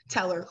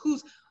storyteller,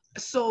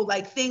 so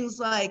like things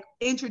like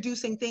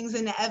introducing things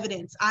into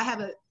evidence. I have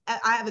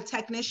a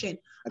technician.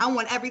 I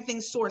want everything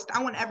sourced.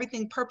 I want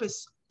everything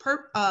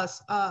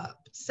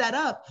set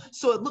up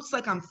so it looks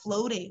like I'm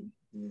floating.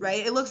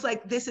 Right? It looks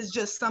like this is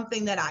just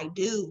something that I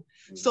do.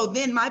 So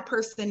then my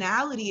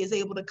personality is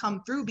able to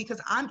come through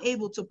because I'm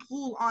able to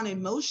pull on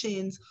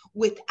emotions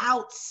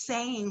without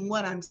saying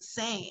what I'm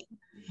saying.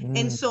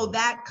 And so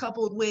that,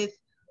 coupled with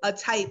a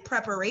tight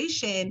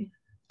preparation,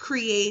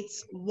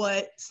 creates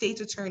what state's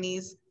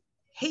attorneys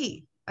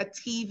hate, a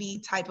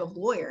TV type of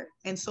lawyer.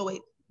 And so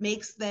it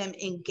makes them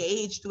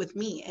engaged with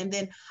me. And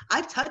then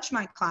I touch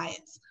my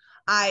clients.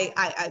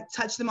 I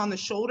touch them on the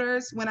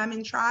shoulders when I'm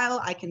in trial.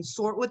 I can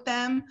sort with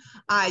them.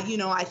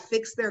 I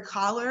fix their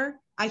collar.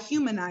 I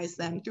humanize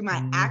them through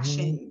my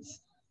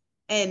actions,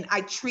 and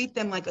I treat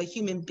them like a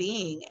human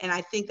being. And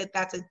I think that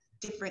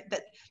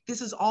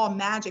this is all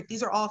magic.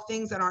 These are all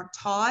things that aren't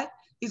taught.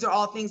 These are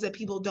all things that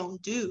people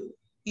don't do,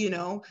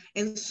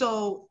 And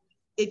so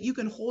if you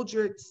can hold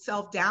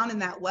yourself down in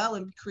that well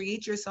and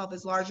create yourself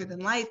as larger than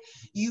life,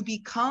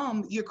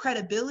 your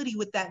credibility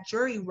with that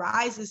jury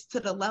rises to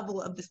the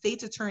level of the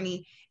state's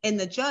attorney and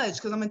the judge.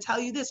 Because I'm going to tell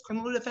you this,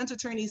 criminal defense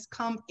attorneys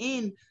come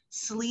in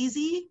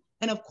sleazy.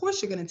 And of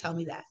course you're going to tell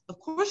me that. Of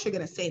course you're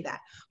going to say that.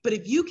 But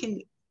if you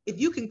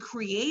can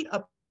create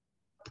a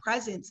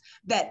presence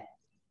that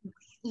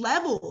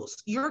levels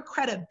your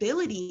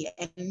credibility,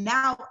 and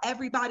now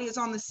everybody is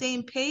on the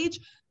same page,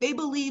 they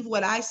believe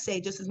what I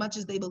say just as much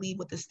as they believe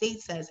what the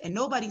state says. And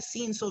nobody's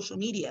seen social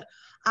media.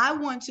 I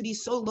want to be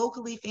so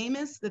locally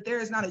famous that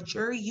there is not a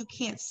jury you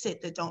can't sit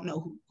that don't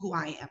know who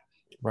I am.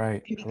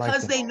 Right. And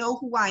because they know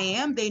who I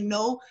am, they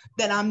know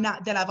that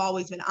I've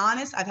always been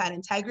honest, I've had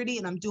integrity,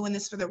 and I'm doing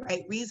this for the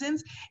right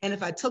reasons. And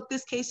if I took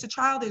this case to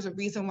trial, there's a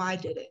reason why I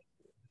did it.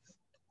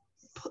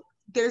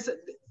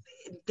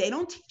 they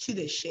don't teach you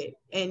this shit.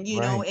 And, you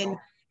Right. know,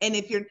 and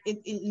if you're,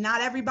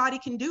 not everybody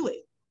can do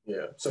it.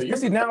 Yeah. So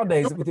Especially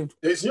nowadays.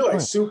 you're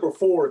like super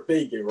forward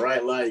thinking,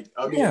 right? Like,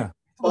 I mean, Yeah.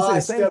 I would say the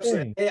 5 same steps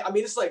thing. ahead. I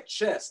mean, it's like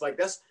chess. Like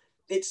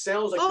it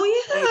sounds like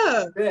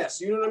Oh yeah.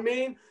 chess. You know what I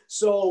mean?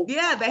 So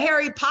Yeah, the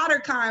Harry Potter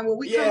kind where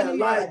we yeah, coming in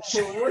like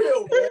for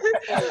real,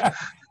 man.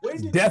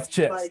 Like, Death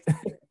chess. Like,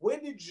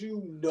 when did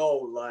you know,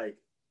 like,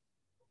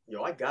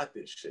 yo, I got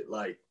this shit.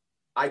 Like,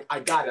 I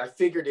got it. I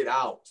figured it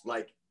out.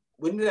 Like,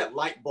 when did that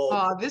light bulb?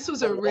 Oh, this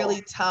was a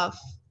really tough.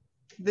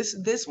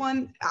 This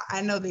one,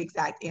 I know the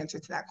exact answer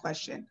to that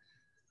question.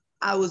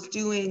 I was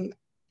doing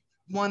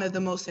one of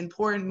the most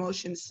important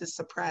motions to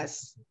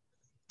suppress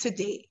to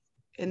date,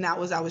 and that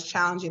was I was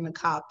challenging the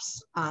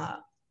cops'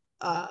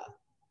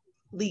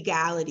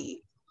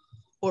 legality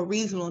or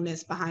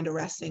reasonableness behind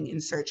arresting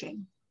and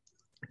searching.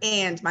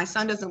 And my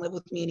son doesn't live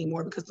with me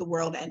anymore because the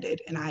world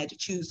ended and I had to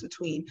choose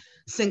between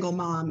single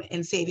mom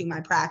and saving my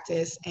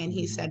practice. And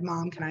he said,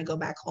 Mom, can I go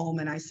back home?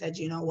 And I said,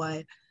 you know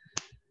what?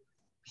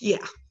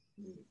 Yeah.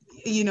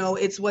 You know,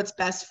 it's what's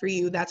best for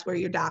you. That's where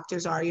your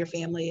doctors are, your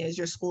family is,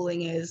 your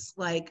schooling is.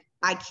 Like,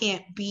 I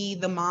can't be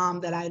the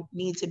mom that I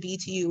need to be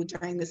to you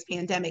during this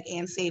pandemic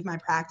and save my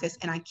practice.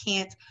 And I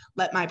can't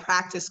let my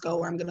practice go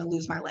or I'm going to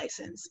lose my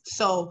license.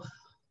 So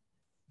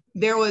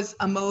there was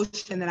a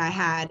motion that I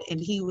had, and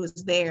he was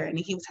there, and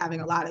he was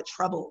having a lot of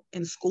trouble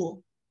in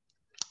school.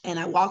 And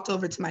I walked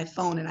over to my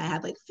phone, and I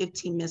had like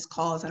 15 missed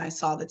calls, and I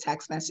saw the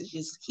text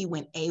messages. He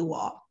went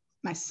AWOL.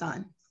 My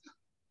son,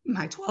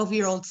 my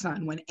 12-year-old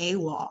son went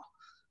AWOL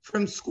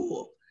from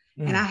school.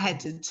 And I had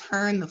to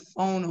turn the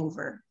phone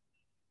over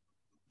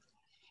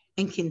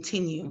and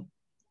continue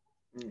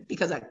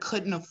because I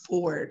couldn't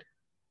afford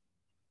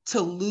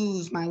to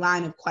lose my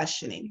line of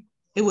questioning.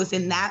 It was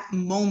in that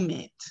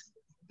moment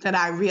that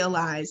I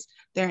realized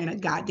there ain't a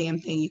goddamn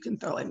thing you can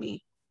throw at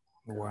me.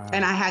 Wow.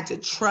 And I had to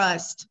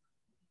trust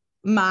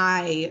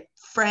my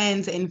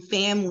friends and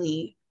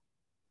family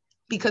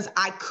because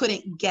I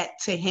couldn't get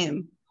to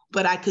him,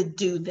 but I could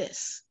do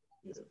this.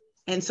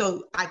 And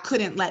so I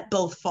couldn't let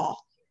both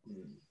fall.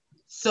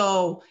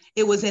 So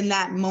it was in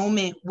that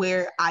moment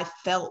where I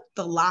felt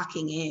the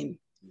locking in.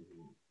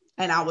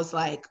 And I was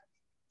like,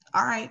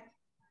 all right,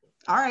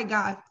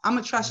 God, I'm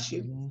gonna trust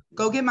you.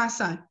 Go get my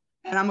son.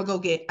 And I'm gonna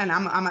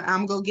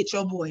go get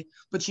your boy,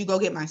 but you go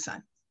get my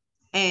son.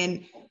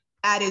 And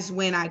that is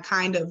when I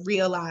kind of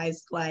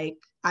realized, like,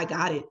 I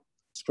got it.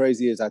 What's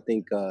crazy is I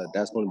think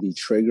that's going to be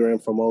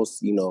triggering for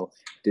most, you know,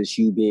 this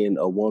you being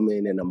a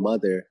woman and a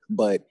mother.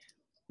 But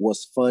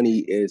what's funny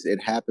is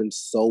it happens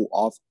so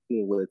often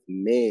with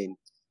men.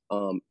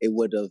 It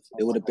would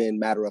have been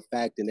matter of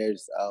fact, and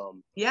there's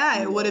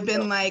it would have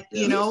been like,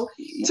 you know,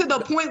 to the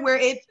point where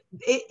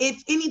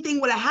if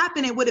anything would have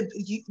happened,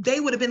 they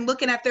would have been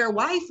looking at their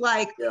wife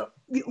like,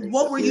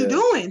 what were you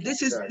doing?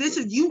 This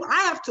is you.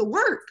 I have to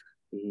work.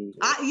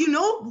 You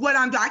know what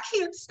I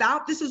can't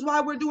stop. This is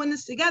why we're doing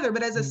this together.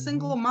 But as a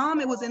single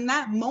mom, it was in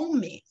that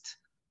moment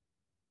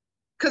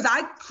because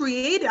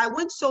I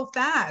went so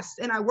fast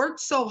and I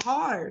worked so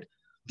hard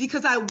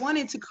because I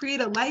wanted to create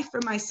a life for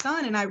my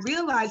son. And I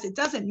realized it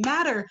doesn't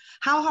matter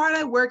how hard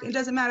I work. It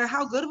doesn't matter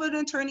how good of an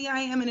attorney I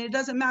am. And it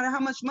doesn't matter how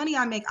much money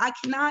I make. I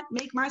cannot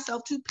make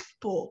myself two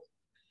people.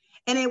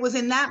 And it was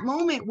in that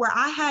moment where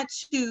I had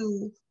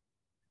to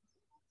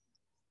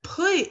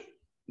put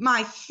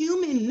my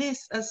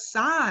humanness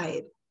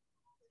aside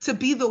to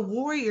be the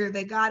warrior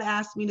that God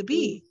asked me to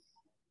be.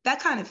 That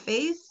kind of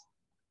faith,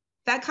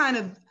 that kind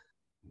of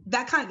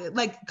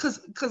like, cause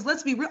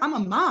let's be real, I'm a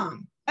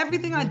mom.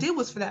 Everything I did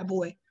was for that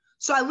boy.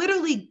 So I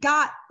literally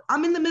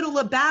I'm in the middle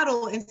of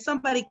battle and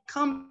somebody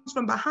comes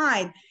from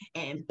behind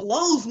and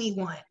blows me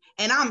one.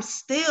 And I'm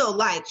still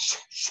like,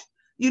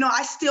 you know,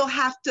 I still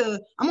have to,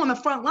 I'm on the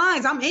front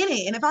lines, I'm in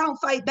it. And if I don't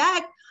fight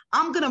back,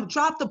 I'm gonna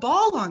drop the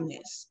ball on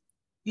this,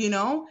 you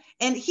know?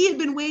 And he had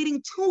been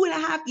waiting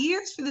 2.5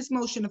 years for this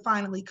motion to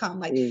finally come.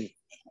 Like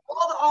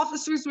all the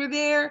officers were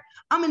there.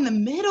 I'm in the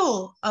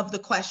middle of the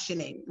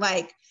questioning,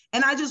 like,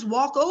 and I just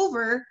walk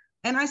over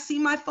and I see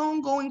my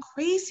phone going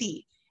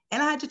crazy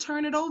and I had to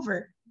turn it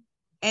over.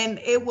 And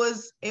it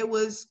was,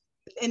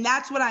 and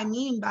that's what I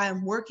mean by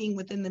I'm working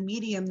within the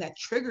medium that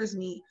triggers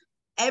me.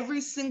 Every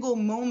single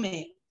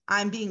moment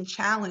I'm being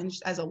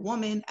challenged as a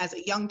woman, as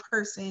a young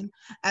person,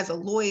 as a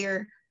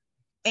lawyer,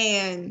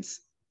 and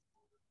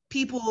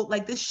people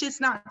like, this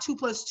shit's not 2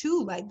 +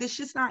 2. Like, this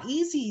shit's not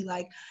easy.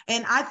 Like,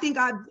 and I think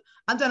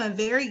I've done a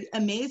very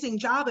amazing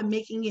job of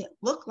making it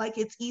look like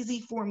it's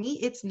easy for me.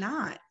 It's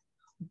not.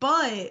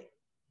 But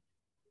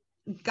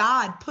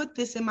God put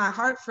this in my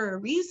heart for a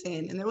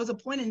reason. And there was a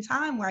point in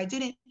time where I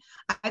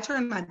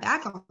turned my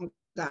back on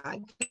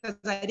God because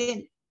I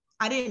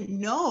didn't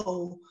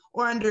know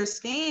or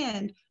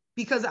understand,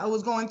 because I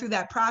was going through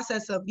that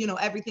process of, you know,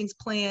 everything's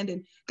planned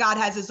and God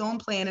has his own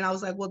plan. And I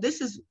was like, well,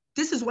 this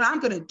is what I'm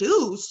going to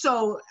do.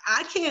 So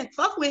I can't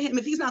fuck with him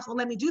if he's not going to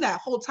let me do that.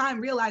 Whole time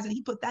realizing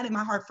he put that in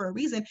my heart for a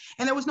reason.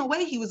 And there was no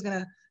way he was going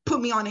to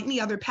put me on any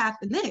other path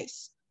than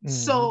this.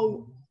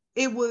 So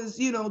it was,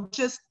 you know,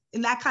 just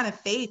and that kind of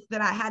faith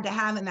that I had to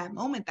have in that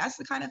moment, that's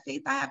the kind of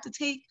faith I have to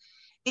take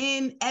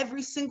in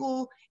every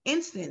single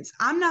instance.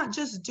 I'm not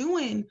just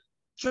doing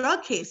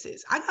drug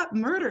cases. I got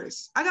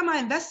murders. I got my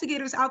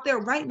investigators out there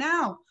right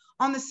now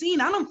on the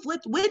scene. I don't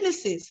flip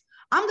witnesses.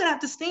 I'm going to have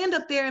to stand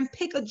up there and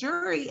pick a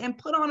jury and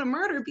put on a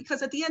murder,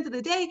 because at the end of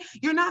the day,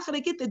 you're not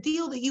going to get the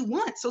deal that you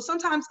want. So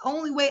sometimes the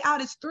only way out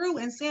is through.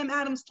 And Sam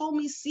Adams told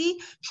me, see,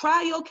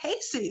 try your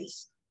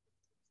cases,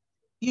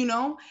 you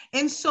know?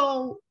 And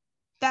so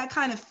that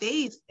kind of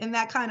faith and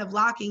that kind of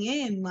locking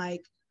in,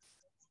 like,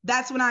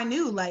 that's when I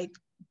knew, like,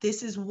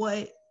 this is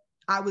what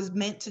I was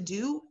meant to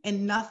do,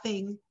 and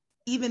nothing,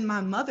 even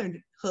my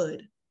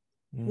motherhood,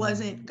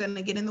 wasn't going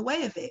to get in the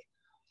way of it.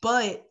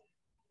 But,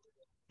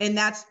 and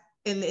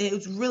it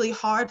was really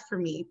hard for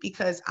me,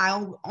 because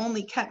I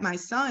only kept my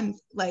son,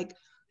 like,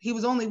 he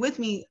was only with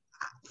me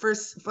for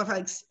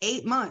like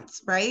 8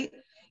 months, right?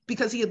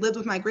 Because he had lived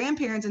with my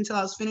grandparents until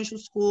I was finished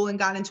with school and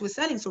got into a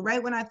setting. So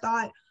right when I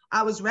thought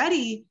I was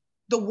ready,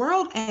 the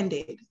world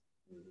ended.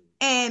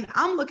 And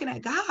I'm looking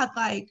at God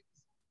like,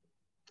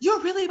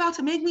 you're really about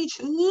to make me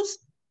choose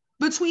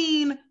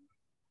between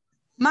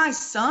my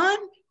son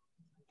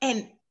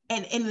and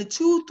the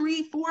 200,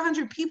 300,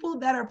 400 people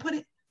that are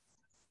putting,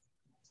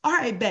 all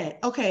right, bet.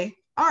 Okay.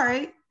 All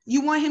right.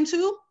 You want him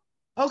too?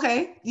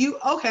 Okay.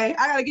 Okay.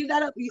 I gotta get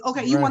that up.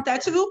 Okay. You want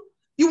that too?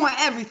 You want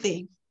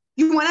everything.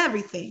 You want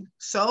everything.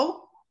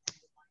 So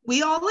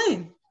we all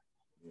in.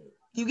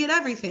 You get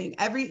everything.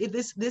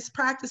 This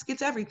practice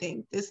gets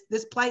everything.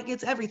 This plight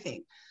gets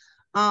everything.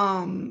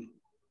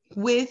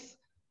 With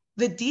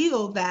the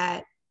deal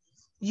that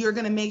you're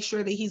gonna make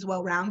sure that he's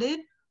well-rounded.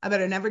 I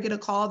better never get a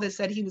call that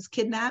said he was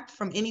kidnapped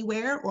from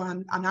anywhere, or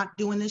I'm not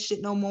doing this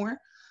shit no more.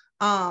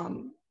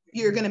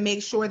 You're going to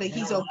make sure that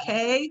he's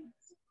okay.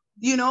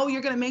 You know,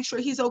 you're going to make sure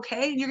he's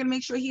okay, and you're going to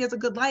make sure he has a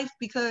good life,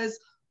 because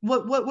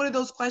what are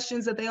those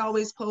questions that they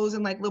always pose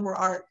in like liberal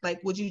art? Like,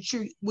 would you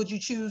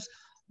choose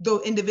the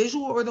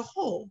individual or the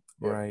whole?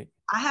 Right.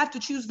 I have to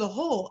choose the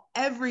whole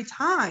every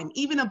time,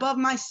 even above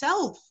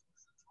myself.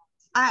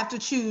 I have to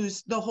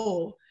choose the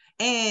whole.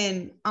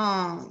 And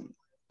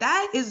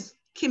that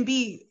can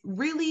be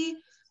really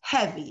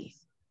heavy.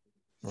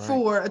 Right.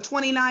 For a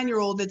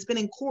 29-year-old that's been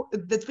in court,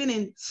 that's been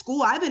in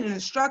school. I've been in a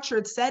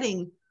structured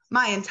setting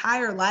my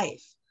entire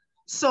life.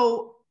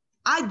 So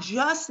I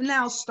just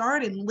now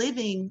started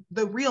living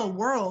the real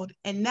world.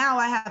 And now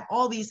I have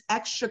all these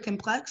extra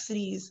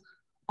complexities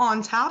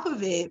on top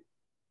of it.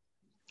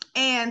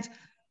 And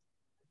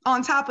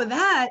on top of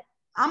that,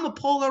 I'm a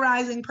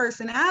polarizing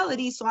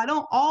personality. So I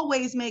don't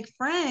always make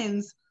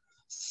friends.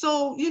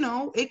 So, you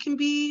know, it can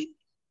be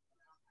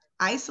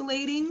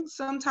isolating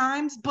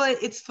sometimes, but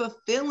it's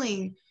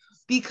fulfilling,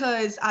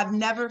 because I've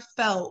never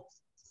felt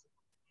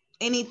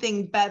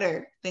anything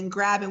better than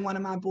grabbing one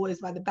of my boys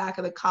by the back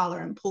of the collar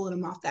and pulling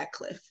him off that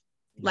cliff.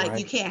 Like,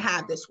 you can't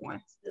have this one.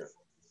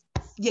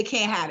 You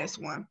can't have this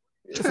one.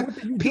 So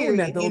period.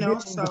 That, though, you know,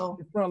 so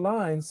the front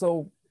line.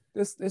 So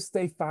let's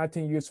stay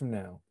 5-10 years from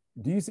now.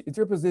 Do you see, is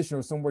your position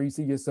or somewhere you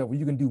see yourself where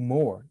you can do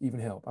more, even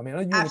help? I mean,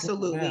 I know you're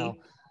absolutely now.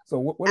 So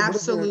what are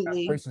your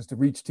aspirations to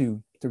reach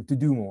to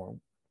do more?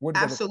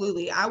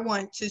 Absolutely. I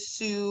want to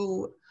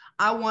sue.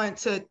 I want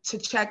to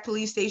check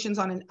police stations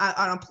on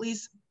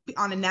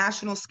a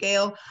national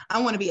scale.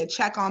 I want to be a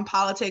check on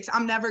politics.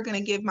 I'm never going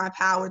to give my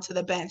power to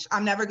the bench.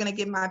 I'm never going to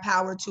give my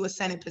power to a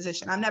Senate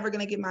position. I'm never going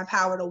to give my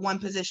power to one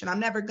position. I'm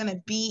never going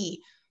to be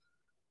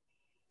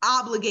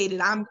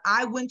obligated.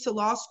 I went to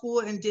law school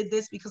and did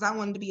this because I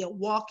wanted to be a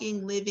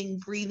walking, living,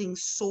 breathing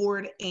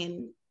sword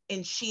and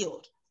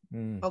shield.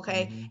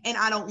 Okay. Mm-hmm. And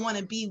I don't want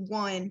to be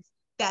one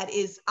that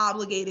is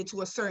obligated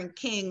to a certain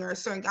king or a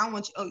certain, I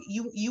want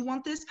you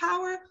want this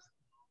power,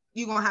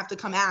 you're going to have to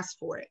come ask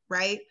for it,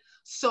 right?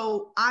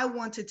 So I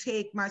want to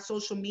take my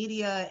social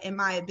media and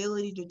my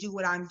ability to do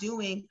what I'm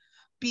doing,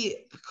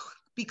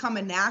 become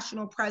a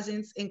national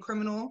presence in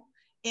criminal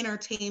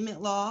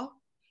entertainment law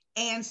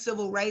and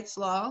civil rights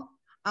law.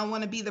 I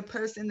want to be the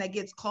person that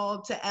gets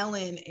called to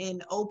Ellen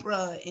and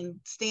Oprah and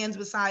stands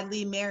beside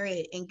Lee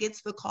Merritt and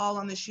gets the call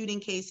on the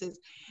shooting cases.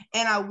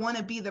 And I want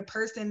to be the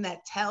person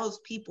that tells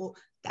people,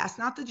 that's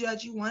not the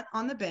judge you want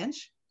on the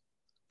bench.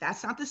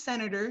 That's not the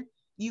senator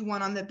you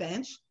want on the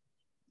bench.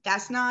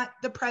 That's not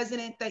the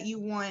president that you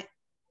want.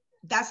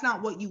 That's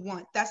not what you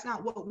want. That's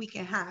not what we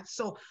can have.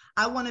 So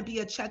I want to be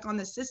a check on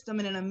the system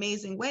in an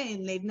amazing way.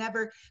 And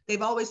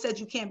they've always said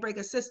you can't break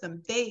a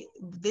system.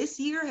 This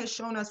year has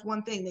shown us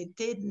one thing. They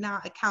did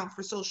not account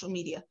for social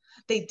media.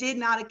 They did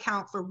not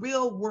account for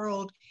real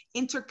world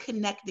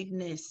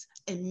interconnectedness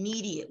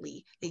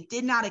immediately. They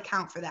did not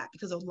account for that,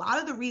 because a lot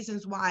of the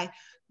reasons why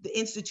the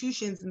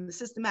institutions and the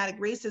systematic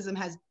racism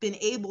has been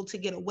able to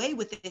get away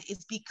with it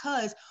is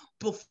because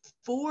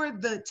before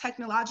the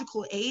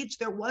technological age,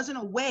 there wasn't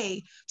a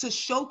way to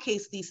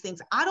showcase these things.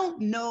 I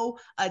don't know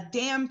a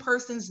damn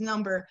person's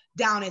number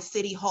down at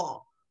City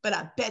Hall, but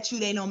I bet you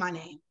they know my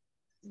name.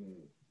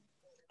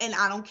 And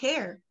I don't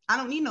care. I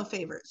don't need no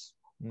favors.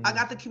 I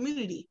got the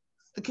community.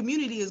 The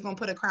community is going to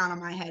put a crown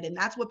on my head. And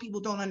that's what people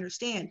don't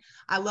understand.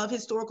 I love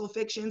historical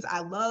fictions.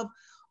 I love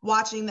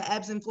watching the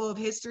ebbs and flow of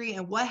history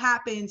and what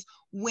happens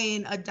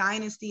when a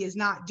dynasty is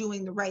not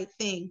doing the right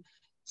thing.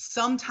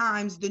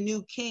 Sometimes the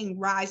new king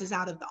rises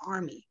out of the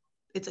army.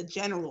 It's a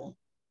general,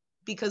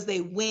 because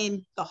they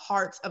win the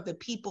hearts of the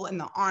people in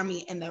the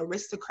army, and the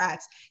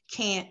aristocrats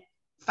can't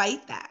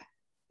fight that.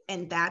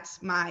 And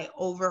that's my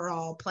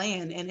overall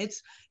plan. And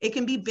it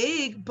can be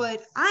big,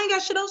 but I ain't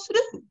got shit else to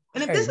do.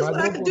 And if this is what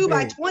I could do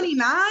by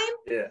 29,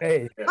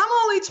 hey, I'm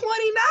only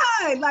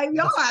 29. Like,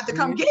 y'all have to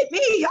come get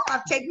me. Y'all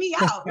have to take me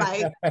out.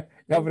 Like,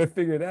 y'all better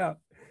figure it out.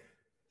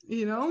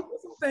 You know,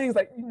 some things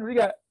like, you know, we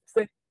got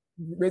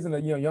raising a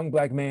young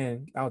black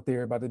man out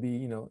there about to be,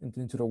 you know,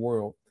 into the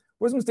world.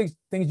 What are some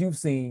things you've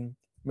seen,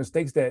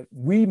 mistakes that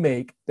we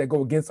make that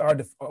go against our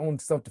own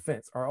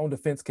self-defense, our own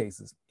defense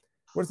cases?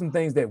 What are some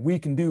things that we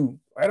can do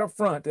right up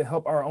front to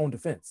help our own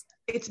defense?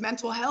 It's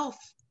mental health.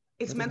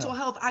 It's mental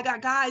health. I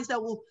got guys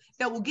that will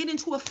get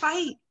into a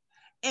fight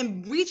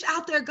and reach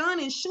out their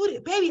gun and shoot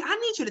it. Baby, I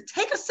need you to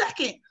take a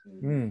second.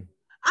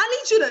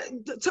 I need you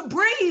to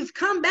breathe,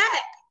 come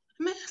back.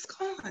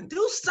 Mask on,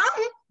 do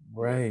something.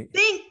 Right.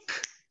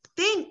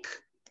 Think,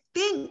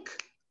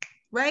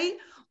 right?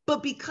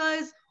 But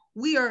because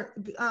we are,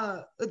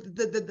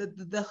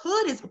 the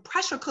hood is a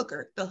pressure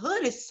cooker. The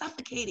hood is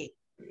suffocating.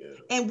 Yeah.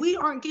 And we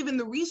aren't given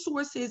the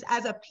resources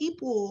as a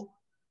people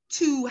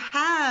to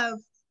have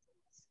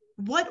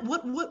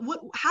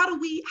how do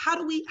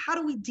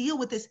we deal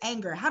with this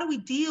anger? How do we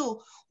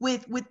deal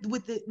with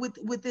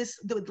this,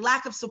 the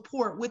lack of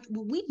support?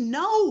 We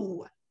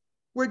know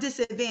we're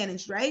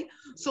disadvantaged, right?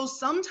 So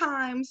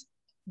sometimes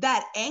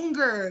that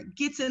anger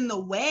gets in the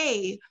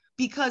way,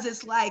 because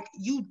it's like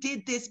you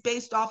did this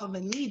based off of a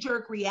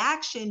knee-jerk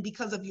reaction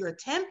because of your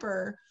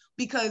temper,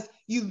 because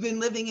you've been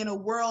living in a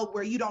world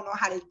where you don't know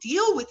how to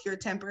deal with your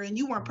temper, and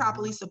you weren't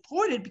properly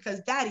supported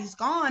because daddy's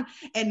gone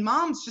and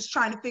mom's just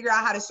trying to figure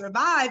out how to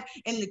survive,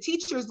 and the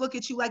teachers look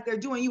at you like they're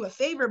doing you a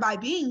favor by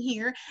being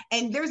here,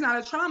 and there's not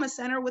a trauma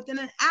center within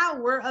an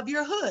hour of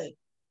your hood.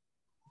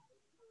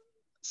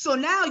 So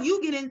now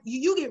you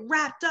get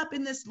wrapped up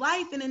in this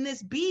life and in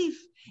this beef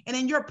and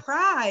in your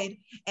pride,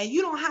 and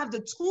you don't have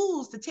the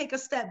tools to take a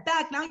step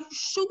back. Now you're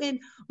shooting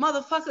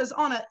motherfuckers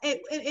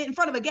in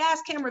front of a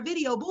gas camera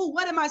video. Boo,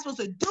 what am I supposed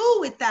to do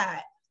with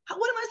that?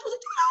 What am I supposed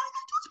to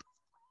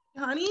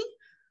do, honey?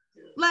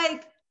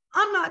 Like,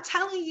 I'm not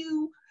telling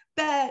you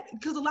that,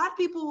 because a lot of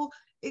people,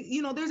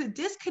 you know, there's a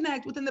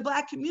disconnect within the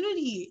Black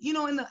community, you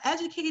know, and the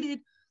educated,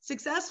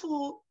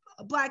 successful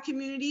Black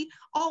community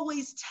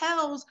always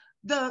tells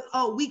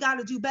we got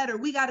to do better.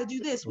 We got to do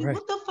this. Right.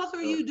 What the fuck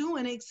are you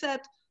doing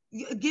except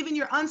giving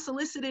your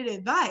unsolicited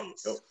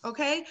advice?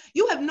 Okay.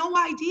 You have no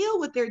idea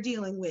what they're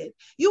dealing with.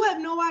 You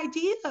have no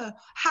idea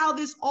how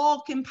this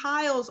all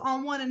compiles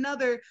on one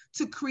another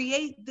to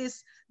create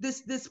this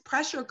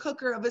pressure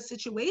cooker of a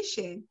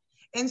situation.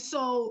 And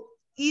so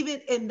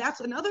and that's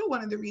another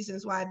one of the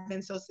reasons why I've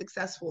been so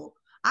successful.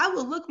 I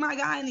will look my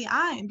guy in the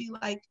eye and be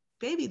like,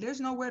 baby,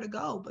 there's nowhere to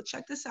go, but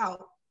check this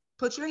out.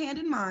 Put your hand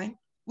in mine.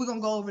 We're going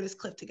to go over this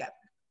cliff together.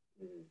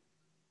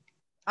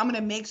 I'm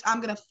going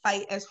to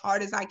fight as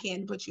hard as I can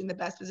to put you in the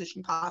best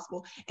position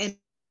possible and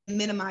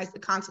minimize the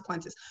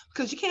consequences,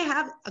 because you can't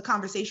have a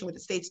conversation with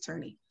the state's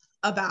attorney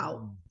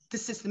about the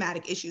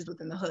systematic issues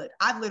within the hood.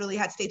 I've literally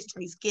had state's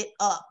attorneys get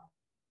up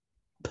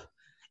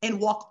and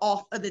walk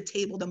off of the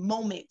table the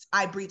moment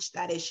I breached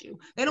that issue.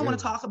 They don't want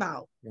to talk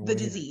about the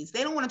disease.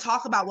 They don't want to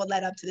talk about what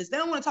led up to this. They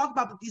don't want to talk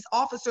about that these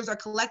officers are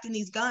collecting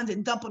these guns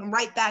and dumping them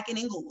right back in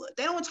Inglewood.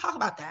 They don't want to talk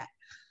about that.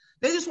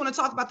 They just want to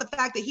talk about the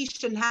fact that he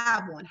shouldn't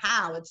have one.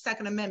 How? It's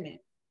Second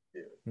Amendment.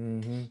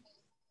 Mm-hmm.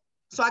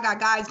 So I got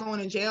guys going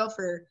in jail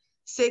for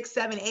 6,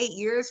 7, 8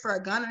 years for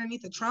a gun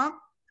underneath the trunk.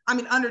 I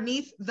mean,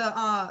 underneath the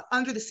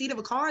under the seat of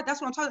a car. That's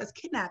what I'm talking about. It's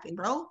kidnapping,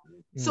 bro.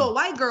 So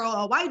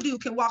a white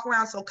dude can walk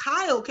around. So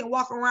Kyle can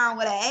walk around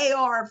with an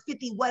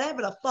AR-50,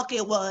 whatever the fuck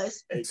it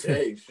was. Hey,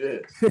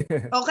 shit.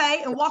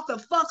 Okay, and walk the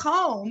fuck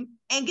home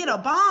and get a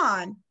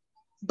bond.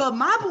 But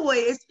my boy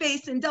is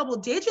facing double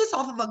digits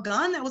off of a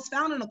gun that was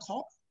found in a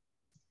car.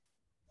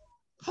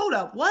 Hold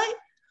up, what?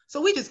 So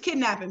we just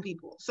kidnapping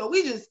people. So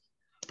we just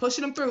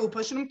pushing them through.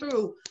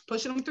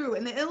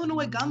 And the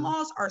Illinois gun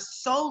laws are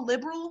so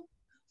liberal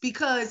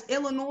because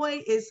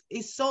Illinois is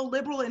so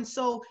liberal, and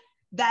so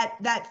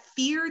that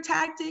fear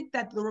tactic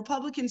that the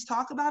Republicans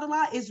talk about a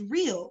lot is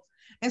real.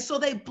 And so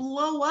they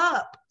blow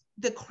up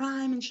the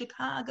crime in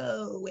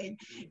Chicago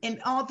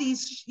and all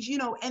these, you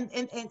know, and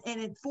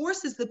it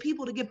forces the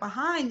people to get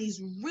behind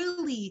these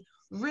really,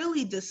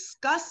 really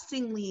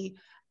disgustingly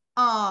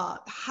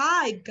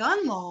high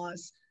gun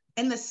laws,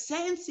 and the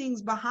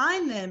sentencings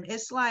behind them.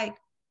 It's like,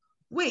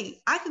 wait,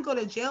 I could go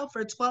to jail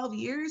for 12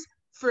 years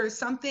for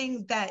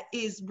something that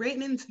is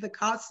written into the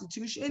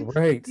Constitution,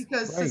 right?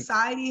 Because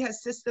society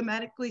has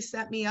systematically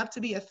set me up to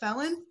be a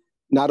felon.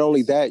 Not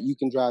only that, you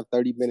can drive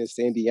 30 minutes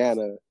to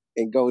Indiana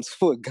and go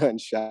to a gun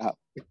shop.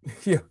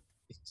 Yeah.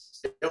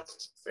 Yep,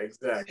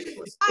 exactly.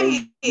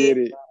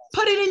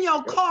 Put it in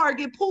your car,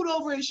 get pulled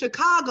over in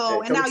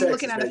Chicago, and now you're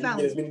looking at a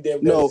felon.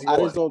 No, I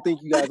just don't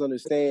think you guys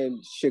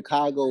understand.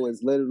 Chicago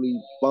is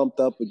literally bumped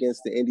up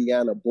against the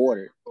Indiana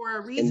border. For a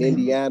and reason.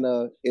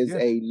 Indiana is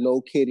a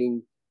no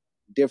kidding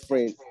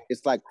different.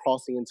 It's like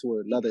crossing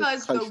into another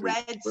because country. the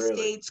red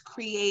states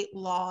create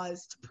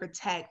laws to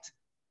protect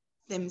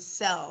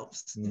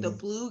themselves. The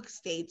blue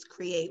states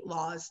create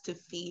laws to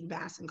feed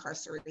mass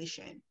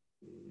incarceration.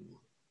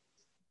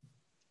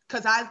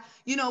 Because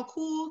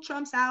cool,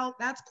 Trump's out.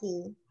 That's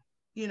cool.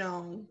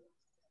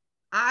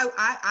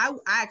 I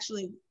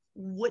actually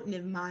wouldn't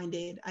have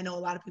minded. I know a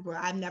lot of people,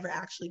 I've never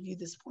actually viewed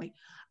this point.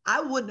 I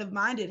wouldn't have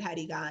minded had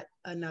he got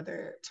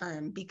another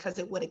term, because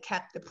it would have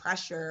kept the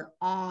pressure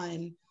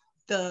on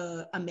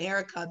the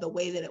America the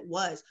way that it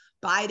was.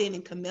 Biden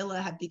and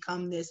Camilla have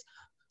become this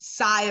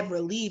sigh of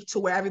relief to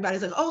where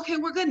everybody's like, okay,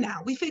 we're good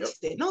now. We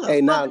fixed it. No,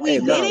 we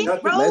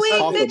didn't, bro. Let's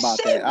talk about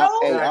shit, that.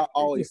 bro. I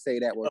always say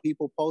that when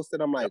people post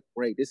it, I'm like,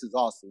 great, this is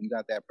awesome. You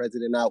got that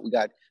president out. We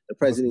got the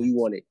president you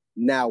wanted.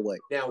 Now what?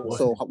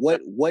 So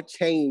what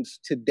changed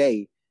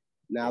today?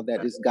 Now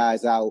that this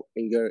guy's out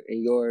and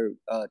your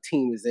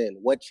team is in,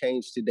 what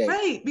changed today?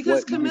 Right,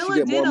 because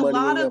Camilla did a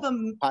lot of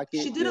them.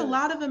 She did a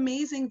lot of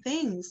amazing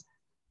things.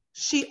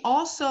 She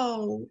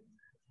also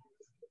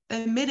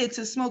admitted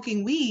to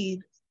smoking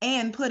weed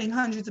and putting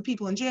hundreds of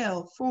people in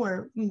jail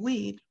for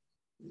weed.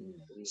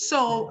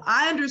 So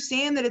I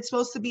understand that it's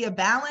supposed to be a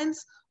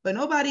balance, but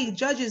nobody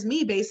judges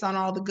me based on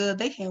all the good.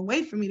 They can't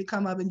wait for me to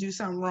come up and do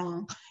something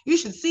wrong. You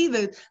should see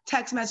the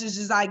text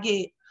messages I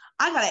get.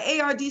 I got an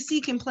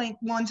ARDC complaint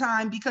one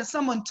time because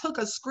someone took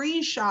a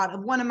screenshot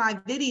of one of my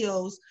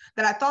videos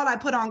that I thought I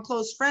put on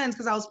Close Friends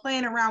because I was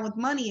playing around with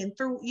money and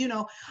threw,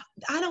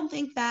 I don't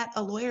think that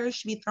a lawyer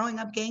should be throwing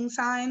up gang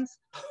signs.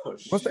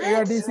 What's the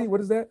ARDC?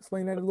 What is that?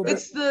 Explain that a little bit.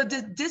 It's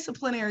the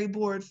disciplinary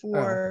board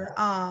for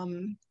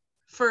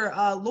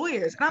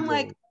lawyers. And I'm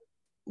like,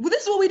 well,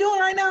 this is what we're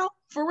doing right now?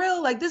 For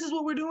real? Like, this is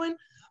what we're doing?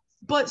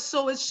 But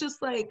so it's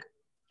just like,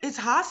 it's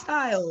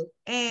hostile.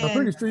 And I'm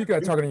pretty sure you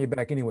got talking on your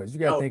back anyways. You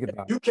got to think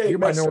about it. You're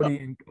minority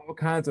in all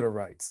kinds of the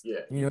rights.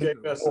 Yeah, you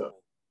can't mess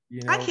up.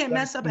 I can't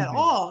mess up at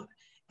all.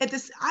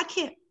 I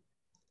can't.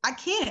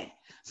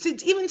 So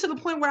even to the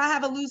point where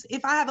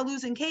if I have a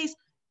losing case,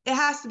 it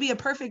has to be a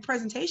perfect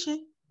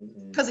presentation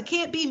because it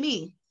can't be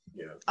me.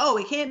 Yeah. Oh,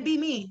 it can't be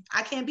me.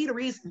 I can't be the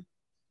reason.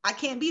 I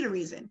can't be the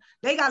reason.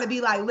 They got to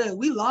be like, look,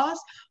 we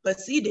lost, but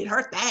C did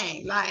her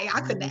thing. Like,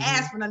 I couldn't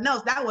have asked for nothing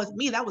else. That wasn't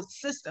me. That was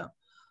the system.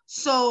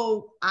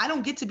 So I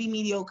don't get to be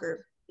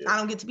mediocre. Yeah. I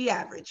don't get to be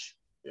average.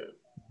 Yeah.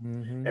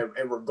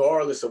 And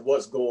regardless of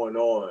what's going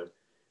on,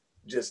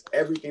 just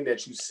everything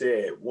that you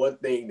said, one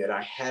thing that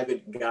I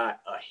haven't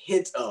got a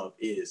hint of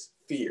is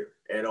fear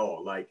at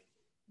all. Like,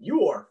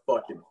 you are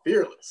fucking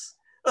fearless.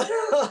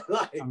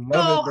 I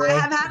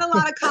have had a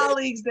lot of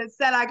colleagues that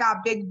said I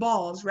got big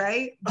balls,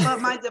 right?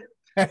 But my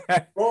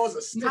balls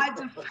are stiff.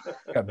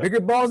 Got bigger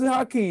balls than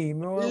Hakeem.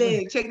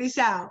 Check this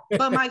out.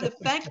 But my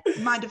defense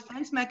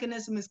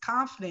mechanism is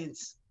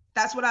confidence.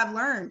 That's what I've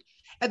learned.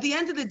 At the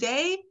end of the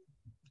day,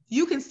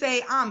 you can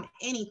say I'm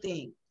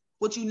anything.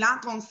 What you're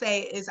not gonna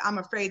say is I'm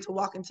afraid to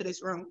walk into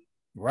this room.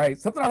 Right.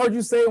 Something I heard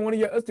you say in one of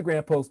your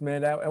Instagram posts,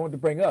 man, that I want to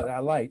bring up. I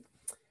like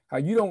how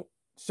you don't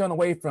shun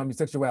away from your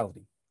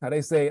sexuality. How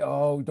they say,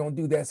 oh, don't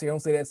do that, Sierra, don't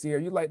say that, Sierra.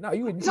 You're like, no,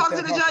 you talk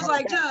to the judge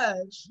like,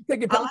 Judge, I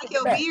like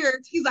your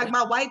beard. He's like,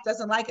 my wife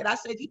doesn't like it. I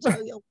said, you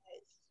tell your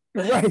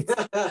wife. Right.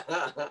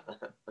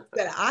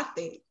 That I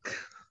think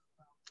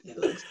it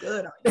looks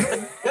good on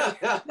you.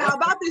 Now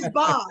about this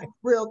bond,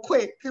 real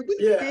quick. Can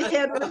we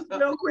handle this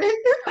real quick?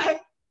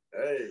 Hey.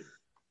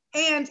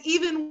 And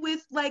even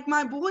with like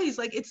my boys,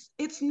 like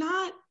it's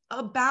not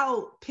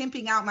about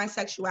pimping out my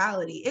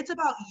sexuality. It's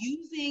about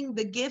using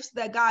the gifts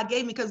that God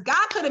gave me, because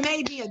God could have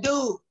made me a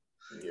dude.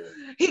 Yeah.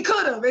 He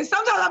could have. And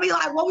sometimes I'll be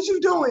like, what was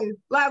you doing?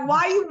 Like,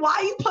 why you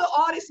put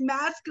all this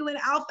masculine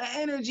alpha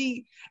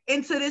energy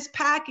into this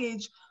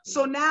package?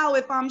 So now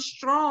if I'm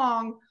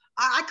strong,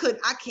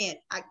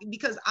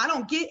 because I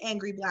don't get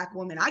angry Black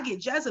woman. I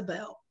get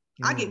Jezebel.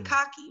 I get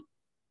cocky.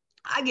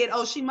 I get,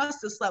 oh, she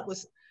must have slept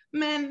with.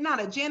 Man, not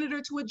a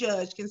janitor to a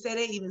judge can say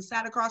they even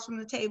sat across from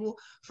the table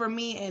for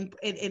me and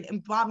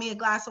bought me a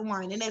glass of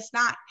wine. And it's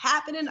not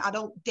happening. I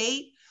don't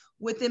date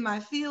within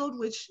my field,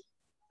 which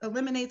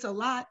eliminates a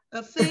lot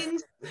of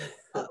things,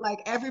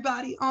 like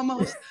everybody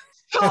almost.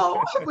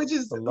 So, which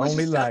is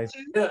life.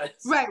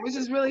 Right, which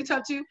is really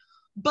tough too.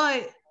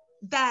 But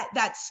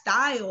that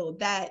style,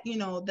 that,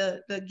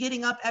 the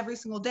getting up every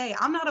single day.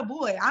 I'm not a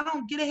boy. I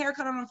don't get a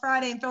haircut on a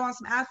Friday and throw on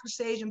some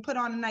aftershave and put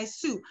on a nice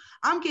suit.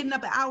 I'm getting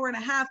up an hour and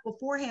a half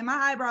beforehand. My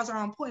eyebrows are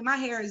on point. My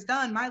hair is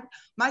done. My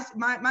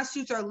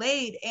suits are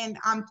laid, and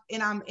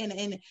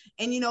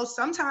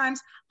sometimes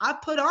I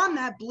put on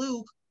that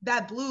blue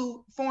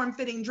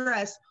form-fitting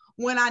dress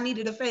when I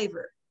needed a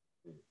favor.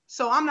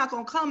 So I'm not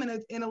gonna come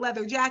in a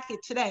leather jacket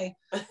today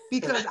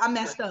because I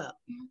messed up.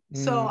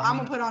 So I'm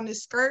gonna put on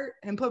this skirt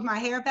and put my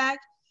hair back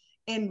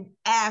and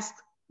ask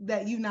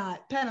that you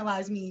not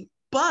penalize me.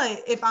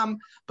 But if I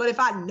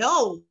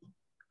know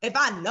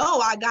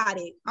I got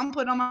it, I'm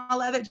putting on my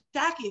leather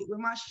jacket with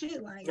my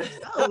shit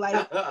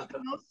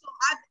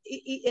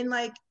and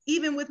like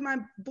even with my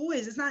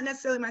boys, it's not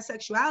necessarily my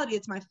sexuality,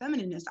 it's my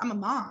feminineness. I'm a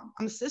mom,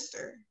 I'm a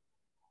sister,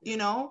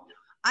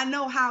 I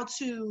know how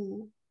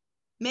to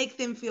make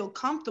them feel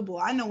comfortable.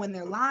 I know when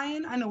they're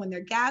lying. I know when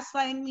they're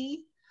gaslighting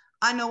me.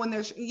 I know when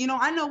they're,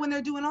 I know when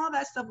they're doing all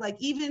that stuff. Like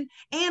and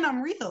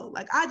I'm real.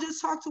 Like I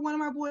just talked to one of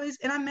my boys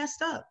and I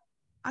messed up.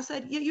 I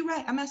said, yeah, you're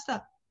right. I messed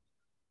up.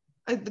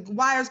 The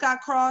wires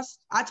got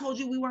crossed. I told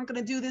you we weren't going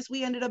to do this.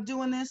 We ended up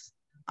doing this.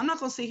 I'm not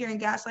going to sit here and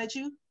gaslight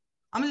you.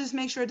 I'm going to just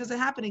make sure it doesn't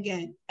happen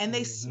again. And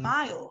they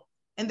smile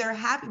and they're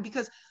happy,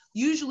 because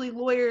usually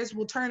lawyers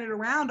will turn it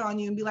around on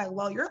you and be like,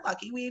 well, you're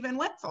lucky we even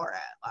went for it.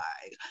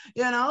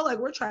 Like, like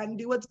we're trying to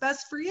do what's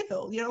best for you.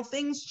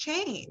 Things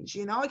change,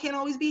 I can't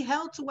always be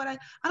held to what I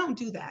don't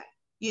do that,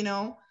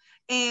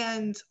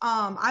 And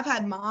I've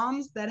had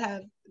moms that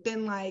have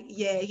been like,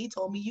 yeah, he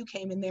told me you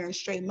came in there and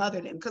straight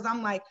mothered him. Cause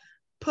I'm like,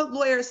 put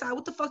lawyer aside,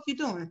 what the fuck you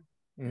doing?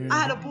 I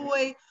had a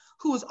boy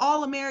who was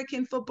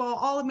All-American football,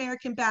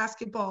 All-American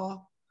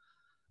basketball,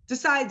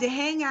 decided to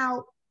hang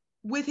out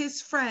with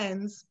his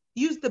friends,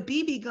 use the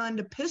BB gun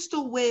to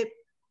pistol whip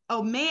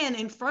a man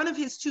in front of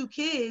his 2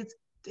 kids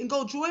and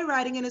go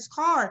joyriding in his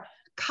car,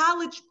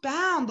 college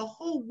bound, the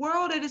whole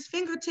world at his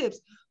fingertips.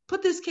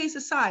 Put this case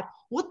aside.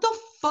 What the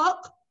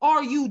fuck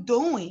are you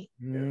doing?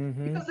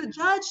 Because the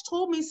judge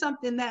told me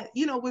something that,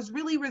 was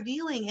really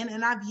revealing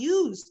and I've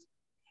used.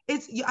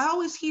 I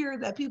always hear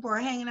that people are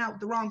hanging out with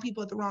the wrong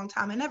people at the wrong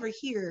time. I never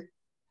hear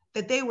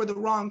that they were the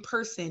wrong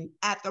person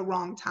at the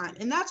wrong time.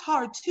 And that's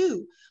hard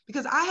too,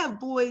 because I have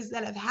boys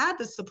that have had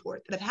the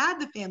support, that have had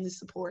the family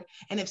support,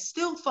 and have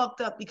still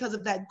fucked up because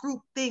of that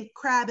group think,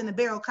 crab in the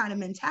barrel kind of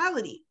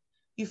mentality.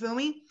 You feel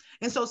me?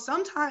 And so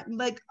sometimes,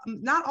 like,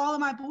 not all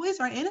of my boys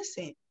are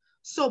innocent.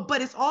 So,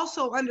 but it's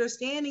also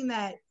understanding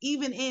that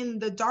even in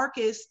the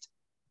darkest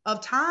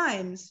of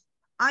times,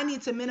 I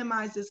need to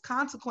minimize this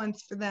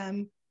consequence for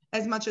them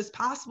as much as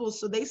possible,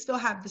 so they still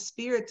have the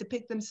spirit to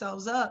pick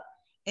themselves up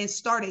and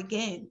start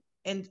again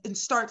and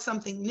start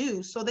something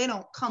new, so they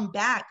don't come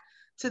back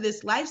to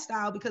this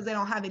lifestyle because they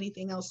don't have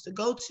anything else to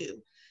go to.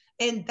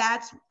 And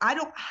I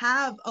don't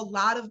have a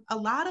lot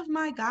of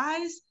my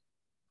guys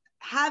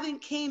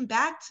haven't came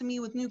back to me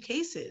with new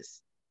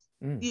cases.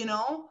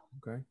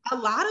 Okay. A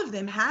lot of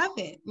them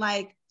haven't,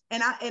 like,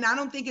 and I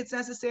don't think it's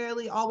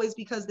necessarily always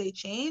because they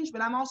change,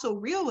 but I'm also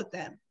real with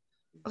them.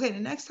 Okay, the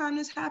next time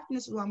this happens,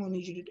 this is what I'm gonna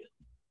need you to do.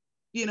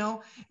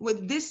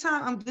 With this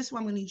time, this is what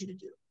I'm gonna need you to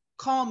do.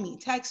 Call me,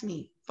 text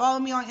me, follow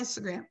me on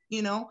Instagram,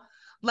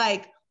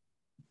 like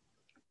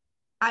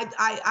I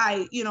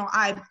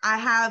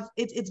have,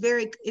 it's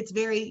very,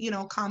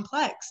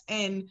 complex.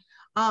 And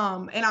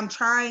I'm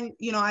trying,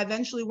 I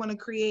eventually want to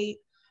create,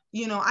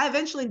 I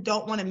eventually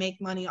don't want to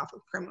make money off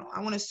of criminal. I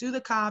want to sue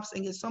the cops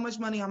and get so much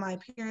money on my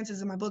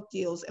appearances and my book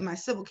deals and my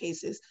civil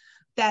cases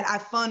that I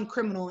fund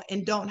criminal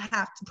and don't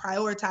have to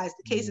prioritize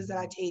the cases that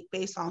I take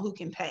based on who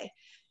can pay.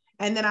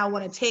 And then I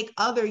want to take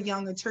other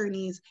young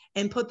attorneys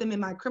and put them in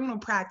my criminal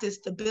practice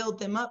to build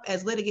them up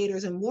as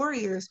litigators and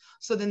warriors,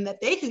 so then that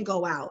they can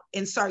go out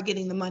and start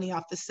getting the money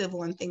off the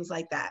civil and things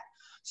like that.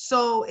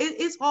 So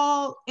it's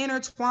all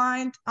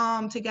intertwined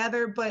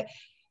together, but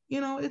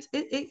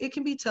it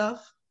can be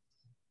tough.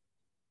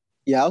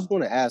 Yeah, I was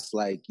going to ask,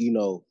 like,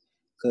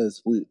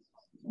 because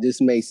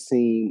this may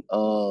seem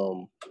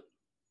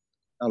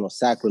I don't know,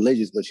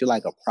 sacrilegious, but you're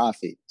like a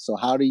prophet. So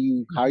how are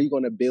you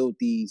going to build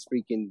these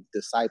freaking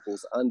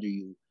disciples under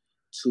you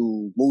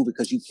to move it?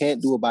 Because you can't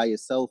do it by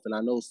yourself. And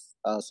I know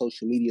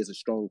social media is a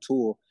strong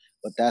tool,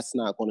 but that's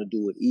not going to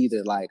do it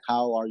either. Like,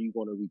 how are you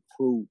going to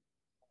recruit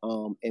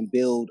and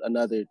build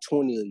another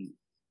 20 of you?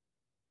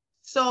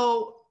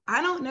 So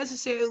I don't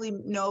necessarily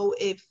know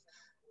if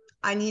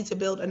I need to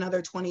build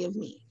another 20 of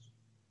me,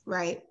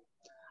 right?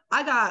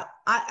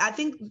 I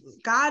think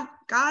God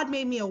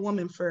made me a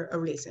woman for a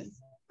reason.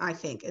 I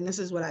think, and this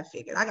is what I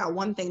figured. I got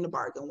one thing to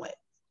bargain with.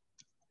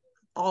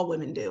 All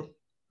women do.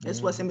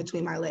 It's what's in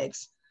between my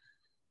legs.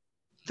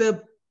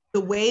 The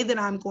way that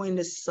I'm going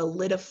to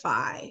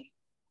solidify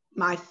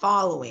my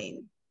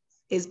following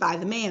is by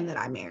the man that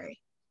I marry,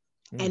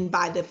 and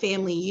by the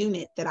family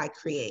unit that I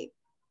create,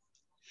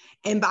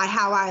 and by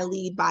how I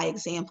lead by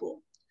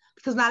example.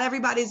 Because not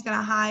everybody's going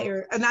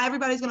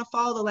to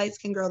follow the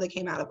light-skinned girl that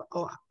came out of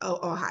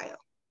Ohio.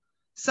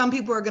 Some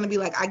people are going to be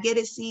like, I get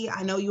it, see,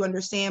 I know you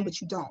understand,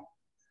 but you don't.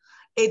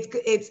 It's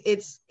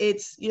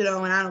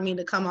and I don't mean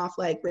to come off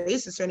like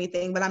racist or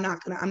anything, but I'm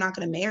not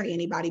gonna marry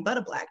anybody but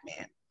a Black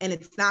man. And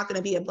it's not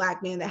gonna be a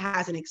Black man that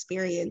hasn't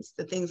experienced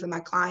the things that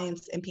my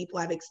clients and people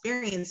have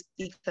experienced,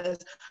 because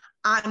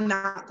I'm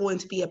not going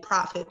to be a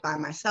prophet by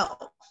myself.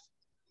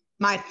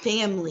 My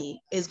family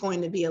is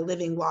going to be a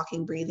living,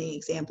 walking, breathing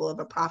example of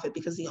a prophet,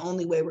 because the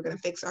only way we're going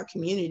to fix our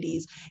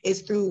communities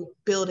is through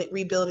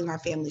rebuilding our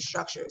family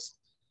structures.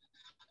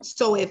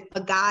 So if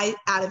a guy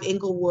out of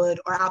Inglewood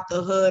or out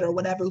the hood or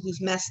whatever, who's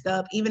messed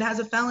up, even has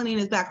a felony in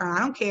his background, I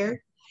don't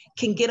care,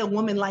 can get a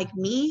woman like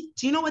me,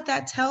 do you know what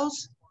that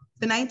tells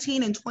the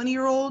 19 and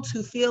 20-year-olds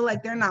who feel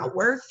like they're not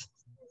worth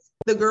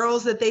the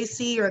girls that they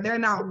see, or they're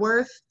not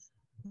worth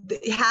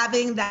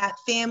having that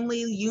family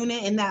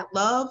unit and that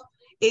love?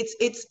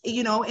 it's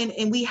you know,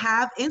 and we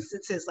have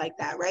instances like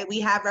that, right? We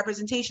have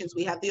representations.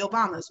 We have the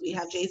Obamas, we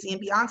have Jay-Z and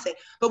Beyonce,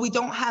 but we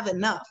don't have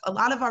enough. A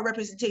lot of our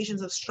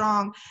representations of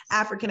strong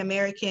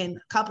African-American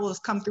couples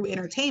come through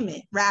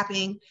entertainment,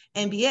 rapping,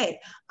 NBA.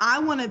 I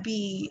want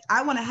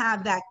to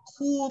have that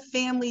cool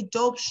family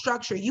dope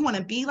structure. You want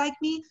to be like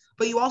me,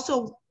 but you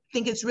also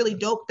think it's really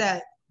dope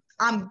that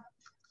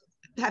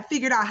have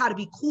figured out how to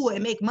be cool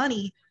and make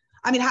money.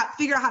 I mean,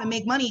 figure out how to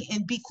make money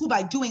and be cool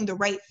by doing the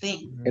right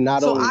thing. And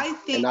not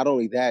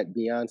only that,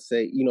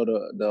 Beyonce, you know,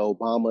 the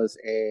Obamas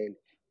and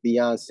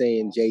Beyonce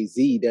and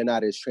Jay-Z, they're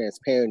not as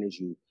transparent as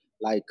you.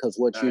 Like, because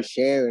what you're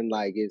sharing,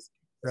 like, it's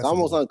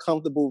almost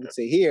uncomfortable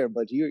to hear,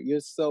 but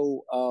you're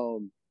so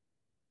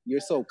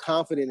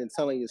confident in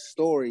telling your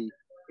story.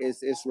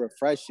 It's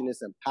refreshing,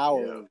 it's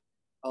empowering.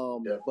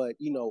 But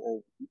you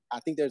know, I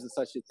think there's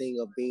such a thing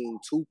of being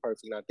too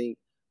perfect. I think,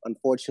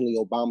 unfortunately,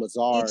 Obamas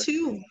are. Me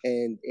too.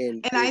 And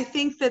I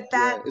think that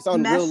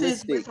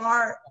messes with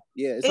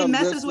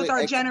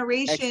our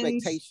generation's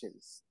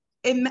expectations.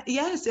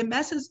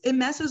 It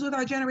messes with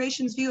our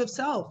generation's view of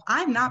self.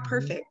 I'm not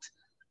perfect.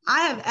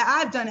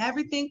 I've done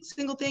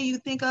single thing you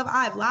think of.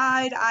 I've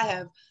lied.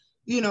 I've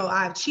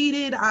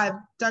cheated. I've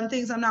done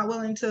things I'm not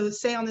willing to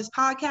say on this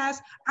podcast.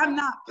 I'm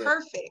not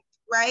perfect,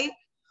 right?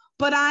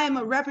 But I am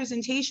a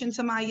representation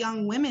to my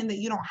young women that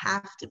you don't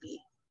have to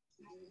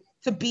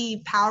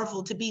be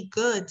powerful, to be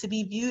good, to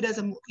be viewed as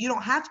you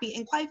don't have to be.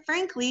 And quite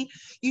frankly,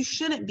 you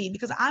shouldn't be,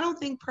 because I don't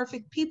think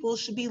perfect people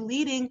should be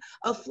leading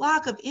a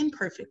flock of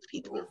imperfect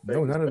people.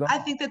 No, none at all. I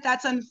think that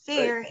that's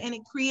unfair, and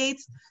it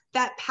creates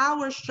that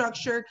power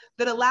structure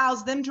that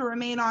allows them to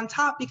remain on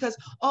top because,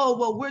 oh,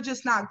 well, we're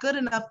just not good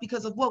enough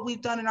because of what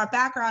we've done in our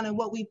background and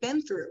what we've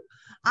been through.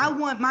 I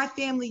want my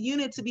family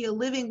unit to be a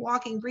living,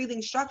 walking,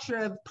 breathing structure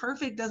of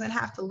perfect doesn't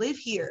have to live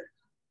here.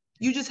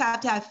 You just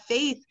have to have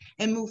faith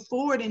and move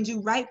forward and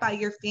do right by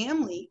your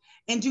family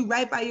and do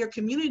right by your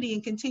community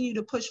and continue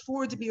to push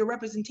forward to be a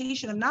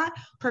representation of not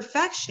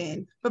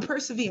perfection, but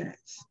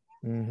perseverance.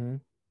 Mm-hmm.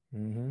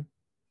 Mm-hmm.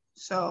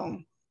 So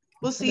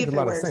we'll see if it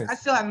works. I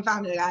still haven't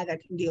found a guy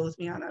that can deal with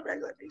me on a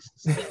regular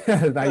basis.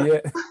 Not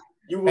yet.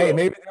 Hey,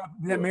 maybe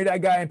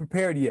that guy ain't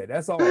prepared yet.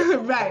 That's all.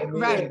 Right.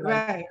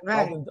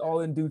 All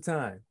in due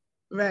time.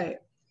 Right.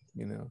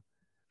 You know.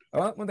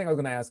 One thing I was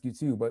going to ask you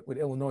too, but with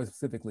Illinois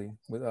specifically,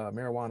 with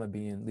marijuana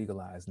being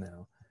legalized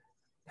now,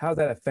 how's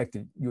that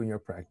affected you and your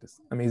practice?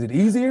 I mean, is it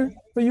easier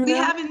for you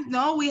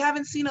now? We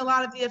haven't seen a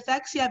lot of the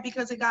effects yet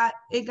because it got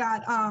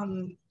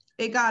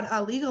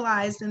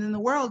legalized and then the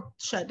world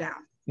shut down.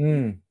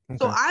 Okay.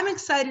 So I'm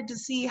excited to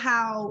see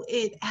how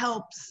it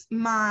helps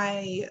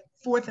my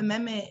Fourth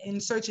Amendment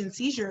and search and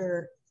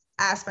seizure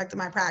aspect of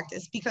my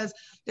practice, because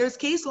there's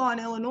case law in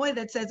Illinois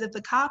that says if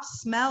the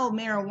cops smell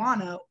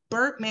marijuana,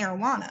 burnt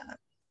marijuana,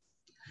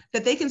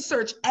 that they can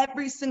search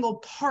every single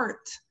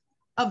part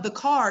of the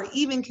car,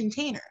 even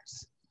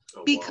containers,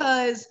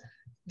 because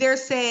they're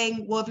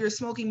saying, well, if you're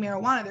smoking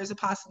marijuana, there's a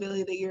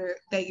possibility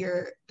that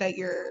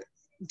you're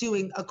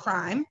doing a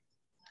crime,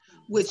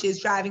 which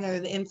is driving under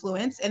the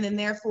influence, and then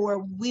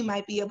therefore we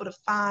might be able to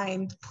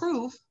find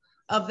proof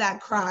of that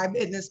crime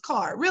in this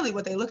car. Really,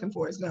 what they're looking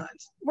for is guns.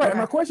 Right. Okay. And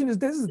my question is,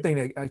 this is the thing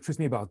that interests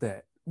me about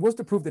that. What's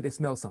the proof that they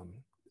smell something?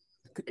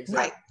 Exactly.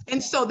 Right.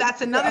 And so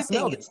that's another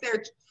thing.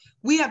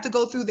 We have to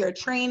go through their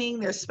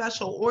training, their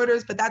special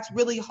orders, but that's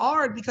really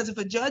hard because if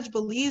a judge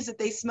believes that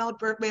they smelled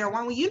burnt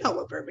marijuana, well, you know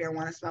what burnt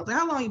marijuana smells like.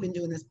 How long have you been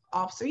doing this,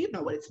 officer? You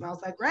know what it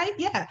smells like, right?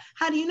 Yeah.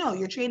 How do you know?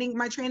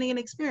 My training and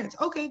experience.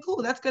 Okay,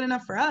 cool. That's good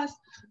enough for us.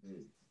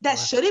 That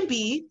shouldn't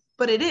be,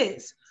 but it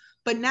is.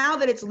 But now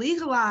that it's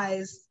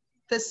legalized,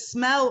 the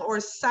smell or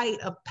sight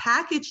of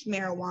packaged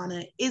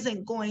marijuana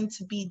isn't going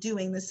to be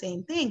doing the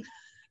same thing.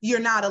 You're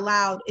not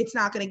allowed, it's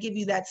not going to give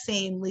you that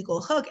same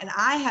legal hook. And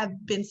I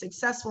have been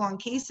successful on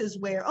cases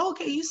where,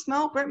 okay, you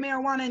smell burnt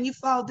marijuana and you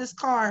followed this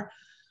car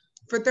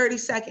for 30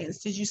 seconds.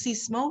 Did you see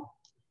smoke?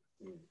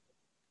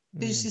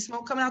 Did you see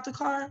smoke coming out the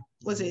car?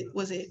 Was it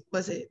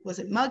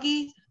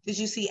muggy? Did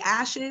you see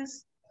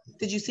ashes?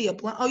 Did you see a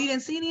blunt? Oh, you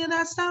didn't see any of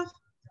that stuff?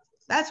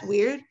 That's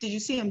weird. Did you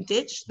see him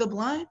ditch the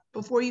blunt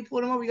before you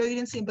pulled him over? You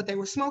didn't see him, but they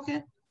were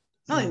smoking?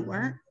 No, they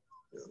weren't.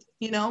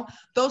 You know,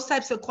 those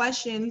types of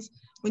questions,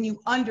 when you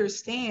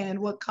understand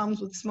what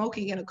comes with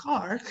smoking in a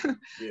car,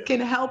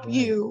 can help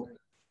you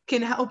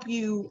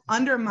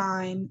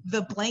undermine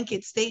the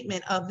blanket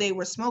statement of they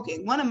were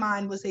smoking. One of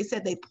mine was, they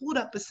said they pulled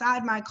up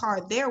beside my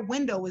car, their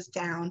window was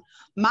down,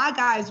 my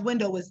guy's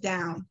window was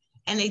down,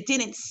 and they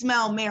didn't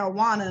smell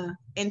marijuana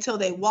until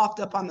they walked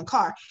up on the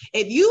car.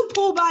 If you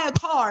pull by a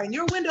car and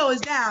your window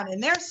is down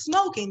and they're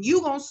smoking,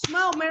 you gonna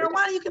smell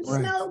marijuana. You can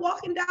smell it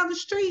walking down the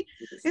street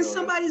and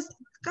somebody's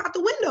got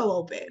the window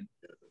open,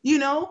 you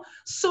know?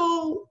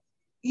 So,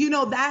 you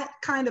know, that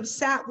kind of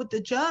sat with the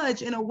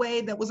judge in a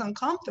way that was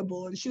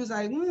uncomfortable. And she was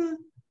like,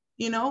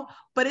 you know,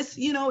 but it's,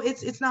 you know,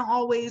 it's not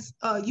always,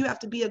 you have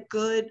to be a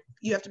good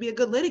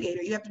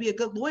litigator. You have to be a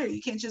good lawyer.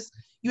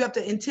 You have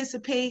to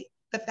anticipate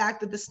the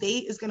fact that the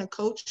state is going to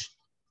coach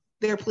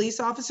their police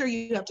officer.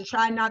 You have to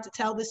try not to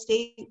tell the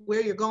state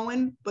where you're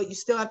going, but you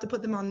still have to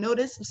put them on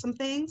notice of some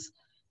things.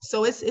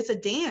 So it's a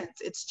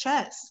dance, it's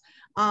chess.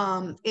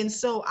 And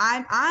so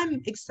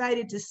I'm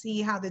excited to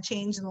see how the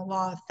change in the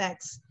law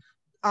affects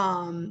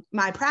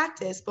my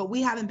practice, but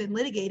we haven't been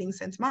litigating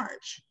since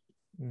March.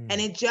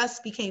 And it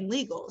just became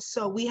legal.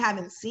 So we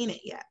haven't seen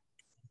it yet.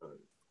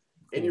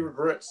 Any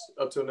regrets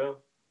up till now?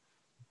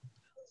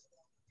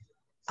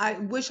 I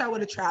wish I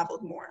would have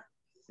traveled more.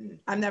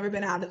 I've never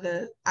been out of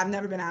the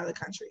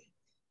country.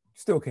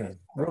 Still can.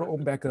 We're gonna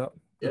open back up.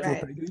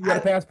 Right. You got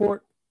a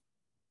passport?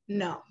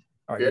 No.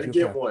 All right, you gotta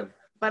get one.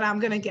 But I'm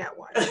gonna get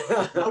one.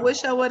 I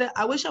wish I would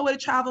have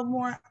traveled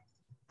more.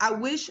 I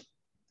wish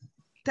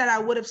that I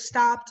would have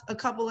stopped a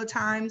couple of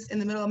times in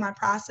the middle of my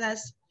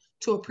process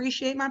to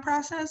appreciate my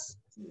process,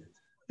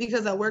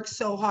 because I worked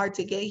so hard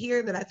to get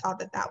here that I thought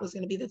that that was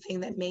going to be the thing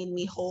that made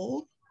me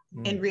whole.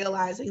 And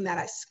realizing that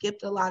I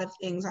skipped a lot of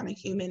things on a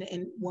human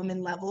and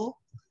woman level,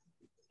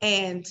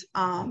 and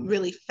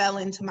really fell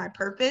into my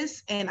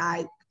purpose. And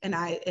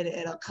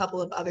a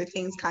couple of other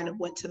things kind of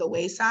went to the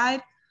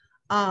wayside.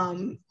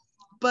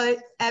 But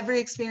every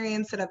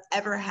experience that I've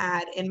ever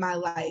had in my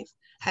life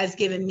has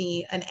given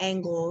me an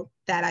angle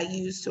that I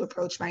use to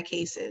approach my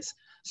cases.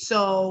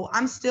 So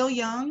I'm still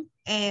young,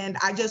 and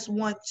I just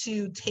want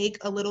to take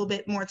a little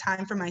bit more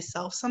time for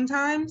myself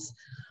sometimes,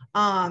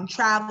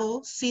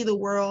 travel, see the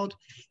world,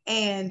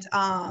 and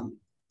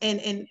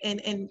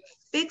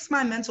fix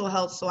my mental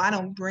health so I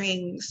don't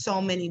bring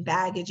so many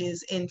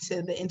baggages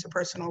into the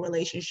interpersonal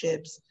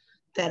relationships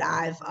that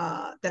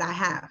I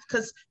have,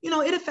 because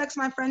it affects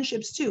my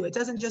friendships too. It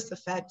doesn't just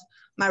affect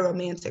my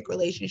romantic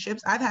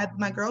relationships. I've had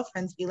my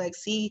girlfriends be like,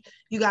 "See,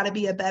 you got to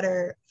be a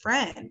better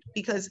friend,"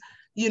 because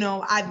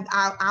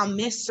I'll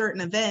miss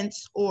certain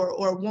events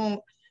or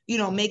won't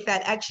make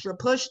that extra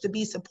push to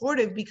be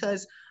supportive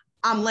because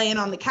I'm laying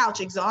on the couch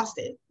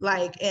exhausted,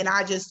 and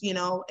I just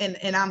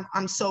and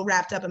I'm so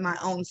wrapped up in my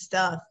own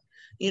stuff.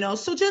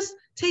 So just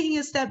taking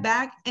a step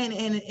back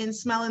and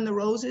smelling the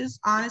roses,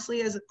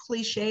 honestly, as a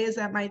cliche as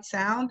that might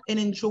sound, and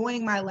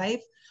enjoying my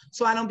life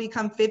so I don't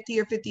become 50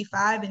 or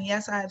 55. And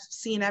yes, I've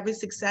seen every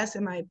success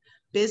in my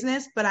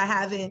business, but I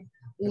haven't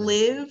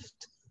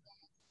lived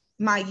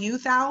my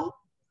youth out.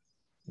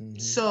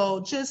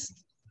 So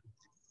just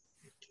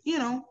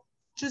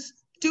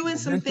doing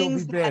some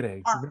things that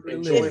are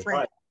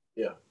different.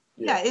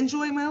 Yeah,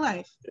 enjoying my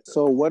life.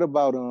 So what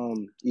about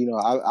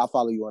I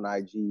follow you on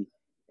IG,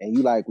 and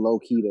you like low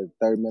key the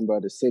third member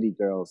of the City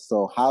Girls.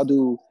 So how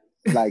do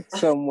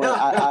someone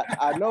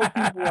I know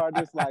people are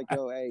just like,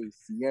 "Yo, hey,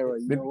 Sierra,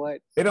 you know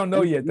what? They don't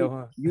know yet though,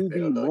 huh? You'd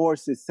be more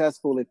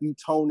successful if you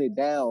tone it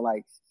down."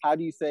 Like, how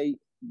do you say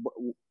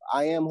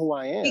I am who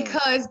I am?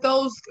 Because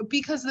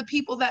the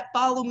people that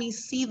follow me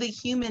see the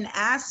human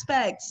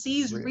aspect,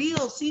 sees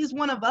real, sees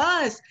one of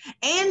us,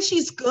 and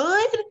she's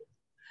good.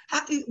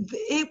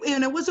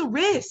 And it was a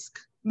risk,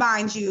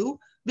 mind you,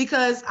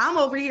 because I'm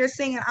over here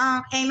singing,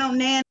 ain't no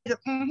nan, just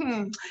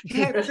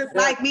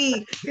like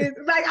me.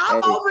 Like,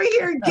 I'm over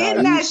here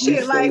getting that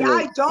shit. Like,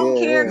 I don't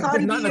care.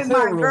 Cardi B is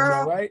my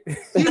girl. Though, right?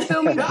 You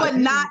feel me? But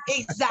not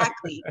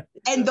exactly.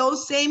 And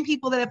those same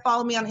people that have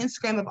followed me on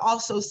Instagram have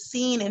also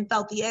seen and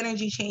felt the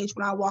energy change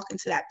when I walk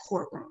into that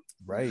courtroom.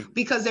 Right.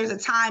 Because there's a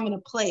time and a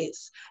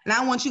place. And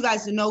I want you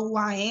guys to know who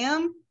I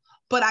am.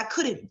 But I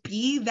couldn't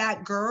be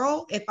that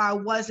girl if I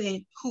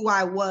wasn't who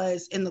I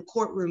was in the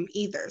courtroom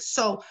either.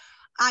 So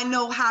I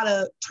know how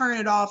to turn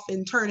it off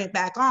and turn it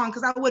back on,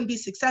 because I wouldn't be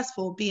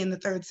successful being the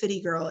third city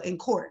girl in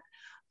court.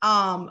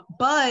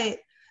 But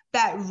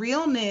that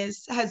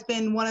realness has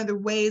been one of the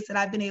ways that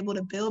I've been able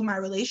to build my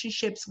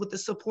relationships with the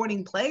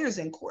supporting players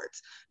in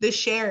courts, the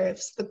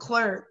sheriffs, the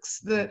clerks,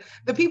 the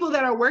people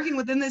that are working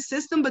within this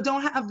system, but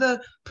don't have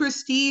the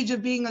prestige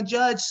of being a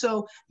judge.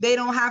 So they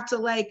don't have to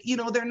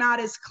they're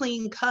not as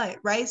clean cut,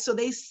 right? So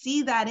they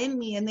see that in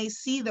me, and they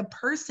see the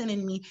person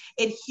in me.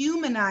 It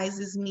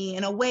humanizes me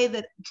in a way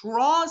that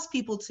draws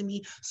people to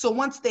me. So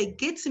once they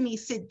get to me,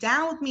 sit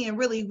down with me and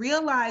really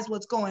realize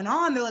what's going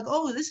on, they're like,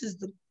 oh, she's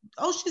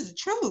the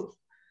truth.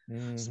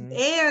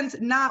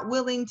 And not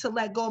willing to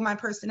let go of my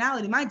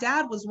personality. My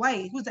dad was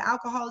white. He was an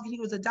alcoholic, and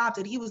he was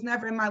adopted. He was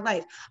never in my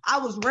life. I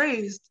was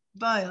raised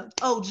by an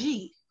OG,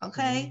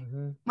 okay?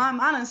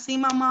 I done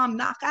seen my mom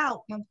knock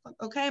out,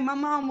 okay? My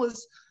mom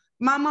was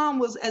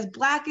as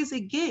black as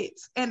it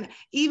gets. And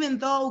even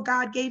though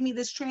God gave me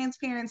this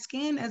transparent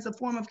skin as a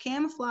form of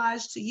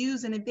camouflage to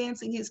use in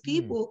advancing his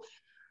people,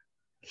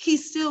 he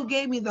still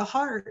gave me the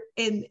heart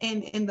in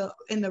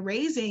the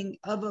raising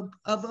of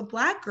a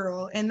Black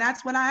girl. And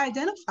that's what I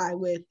identify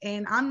with.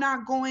 And I'm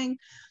not going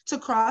to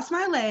cross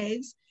my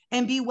legs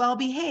and be well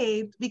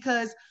behaved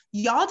because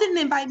y'all didn't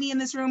invite me in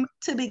this room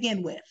to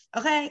begin with.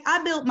 Okay.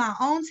 I built my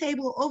own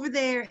table over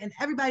there, and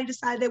everybody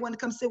decided they wanted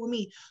to come sit with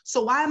me.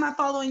 So why am I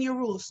following your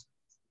rules?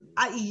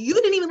 You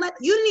didn't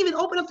even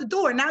open up the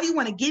door. Now you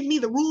want to give me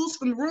the rules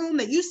from the room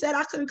that you said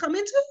I couldn't come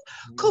into?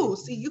 Cool.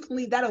 See, you can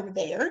leave that over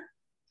there.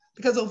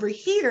 Because over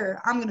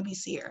here, I'm going to be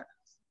Sierra.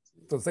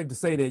 So it's safe to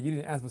say that you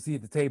didn't ask for a seat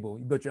at the table.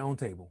 You built your own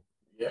table.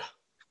 Yeah.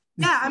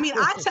 Yeah, I mean,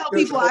 I tell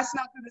people I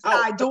snuck through the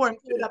side door and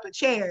pulled up a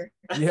chair.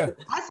 Yeah.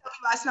 I tell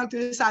people I snuck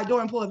through the side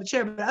door and pulled up a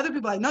chair, but other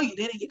people are like, no, you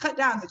didn't. You cut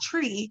down the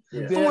tree,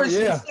 forced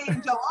you to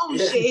stand your own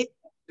shit,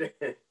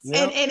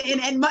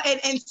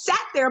 and sat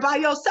there by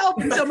yourself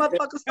until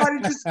motherfuckers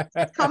started just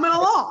coming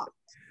along.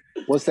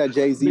 What's that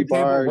Jay-Z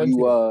bar?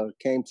 You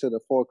came to the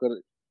fork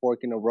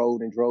in the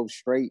road and drove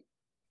straight.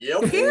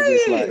 Yep.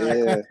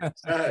 Period.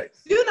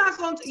 You're not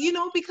going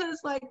to, because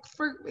like,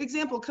 for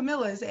example,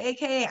 Camilla is an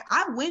AKA.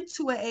 I went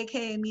to an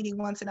AKA meeting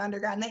once in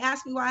undergrad and they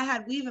asked me why I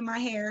had weave in my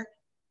hair.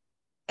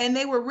 And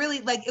they were really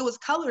like, it was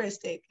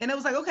coloristic. And it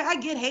was like, okay, I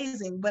get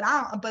hazing, but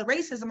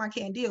racism I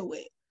can't deal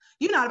with.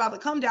 You're not about to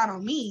come down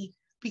on me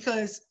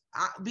because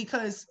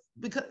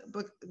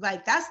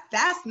like that's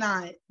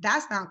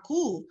not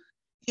cool.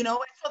 And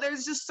so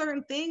there's just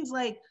certain things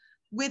like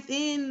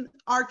within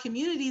our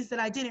communities that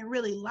I didn't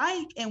really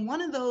like. And one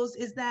of those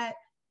is that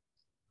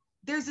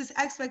there's this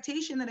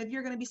expectation that if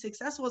you're going to be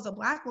successful as a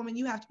Black woman,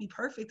 you have to be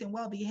perfect and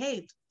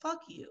well-behaved. Fuck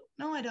you.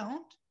 No, I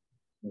don't.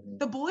 Mm-hmm.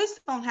 The boys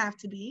don't have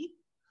to be.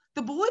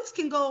 The boys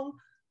can go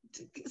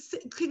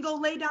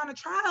lay down a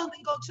trial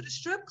and go to the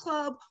strip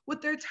club with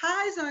their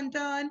ties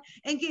undone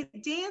and get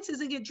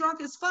dances and get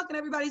drunk as fuck and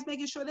everybody's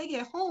making sure they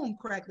get home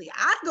correctly.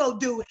 I go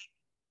do it.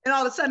 And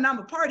all of a sudden I'm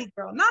a party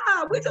girl.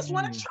 Nah, we just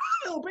want a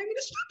trial. Bring me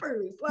the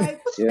strippers. Like,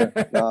 yeah,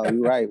 no,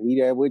 you're right. We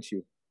there with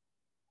you.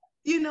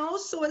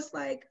 So it's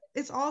like,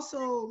 it's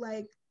also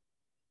like,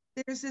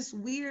 there's this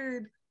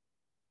weird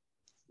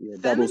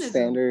double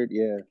standard.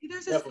 Yeah.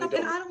 There's this stuff,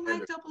 and I don't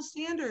like double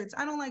standards.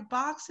 I don't like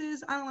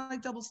boxes. I don't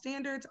like double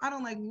standards. I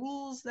don't like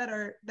rules that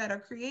are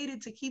created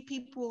to keep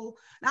people.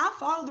 Now I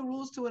follow the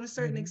rules to a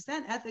certain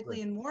extent,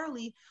 ethically and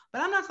morally,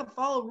 but I'm not going to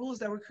follow rules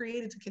that were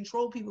created to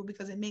control people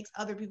because it makes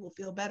other people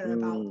feel better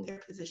about their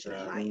position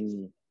in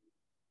life.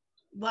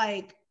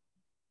 Like,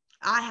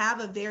 I have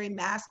a very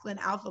masculine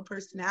alpha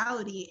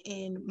personality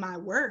in my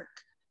work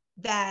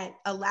that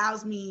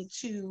allows me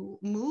to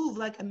move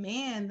like a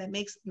man that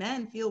makes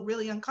men feel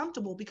really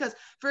uncomfortable. Because,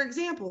 for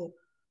example,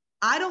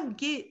 I don't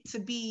get to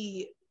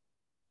be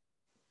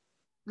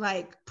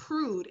like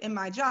prude in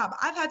my job.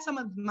 I've had some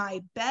of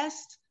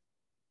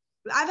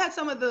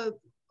the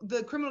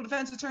criminal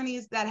defense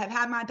attorneys that have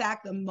had my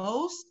back the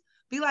most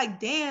be like,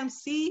 damn,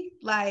 see,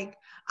 like,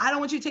 I don't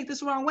want you to take this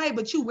the wrong way,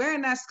 but you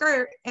wearing that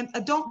skirt and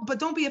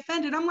don't be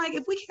offended. I'm like,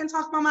 if we can't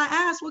talk about my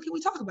ass, what can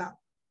we talk about?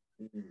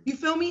 You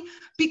feel me?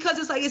 Because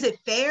it's like, is it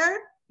fair?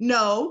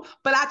 No,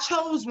 but I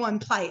chose one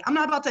plight. I'm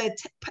not about to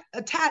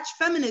attach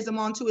feminism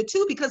onto it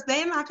too, because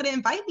they're not going to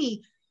invite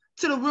me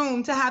to the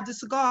room to have the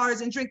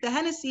cigars and drink the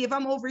Hennessy if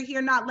I'm over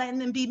here not letting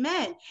them be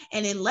men.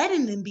 And in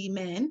letting them be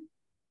men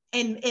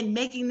and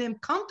making them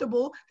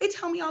comfortable, they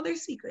tell me all their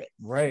secrets.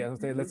 Right. I'm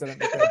saying, let's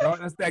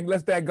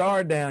that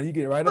guard down. You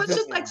get right up. But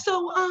just like,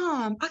 so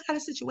I got a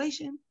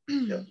situation.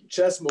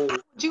 Chess move. How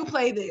would you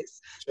play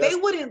this?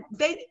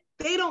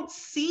 They don't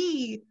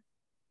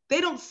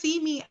see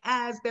me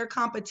as their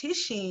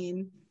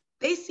competition.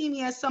 They see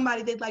me as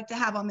somebody they'd like to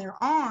have on their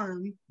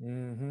arm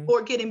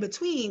or get in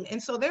between.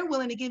 And so they're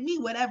willing to give me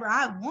whatever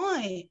I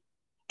want.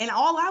 And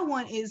all I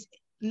want is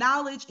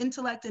knowledge,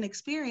 intellect, and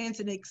experience,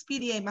 and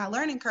expedite my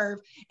learning curve.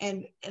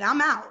 And I'm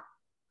out.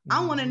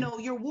 I want to know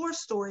your war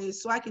stories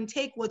so I can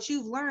take what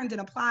you've learned and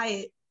apply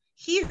it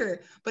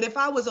here. But if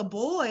I was a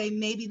boy,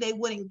 maybe they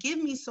wouldn't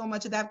give me so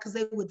much of that because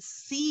they would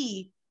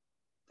see,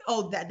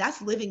 oh,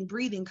 that's living,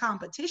 breathing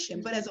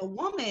competition. But as a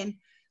woman,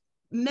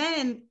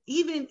 men,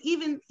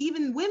 even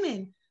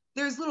women,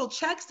 there's little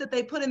checks that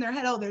they put in their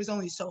head. Oh, there's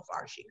only so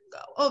far she can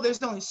go. Oh,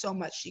 there's only so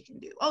much she can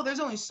do. Oh,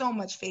 there's only so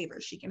much favor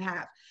she can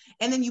have.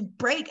 And then you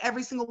break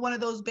every single one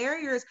of those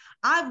barriers.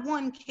 I've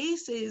won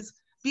cases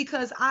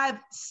because I've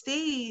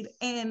stayed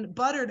and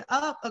buttered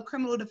up a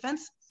criminal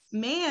defense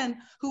man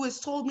who has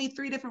told me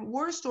 3 different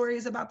war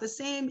stories about the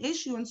same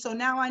issue. And so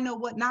now I know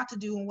what not to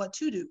do and what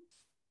to do,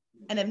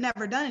 and have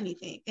never done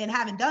anything and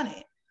haven't done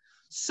it.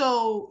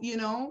 So,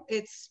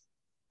 it's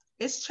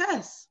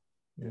chess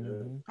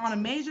on a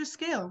major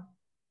scale.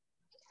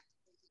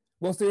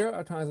 Well, Sierra,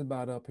 our time's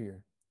about up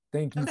here.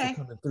 Thank you for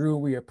coming through.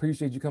 We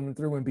appreciate you coming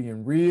through and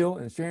being real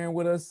and sharing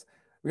with us.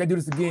 We got to do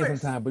this again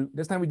sometime, but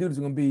this time we do this,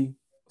 we're going to be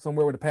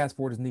somewhere where the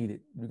passport is needed.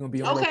 We're going to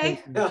be on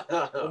location,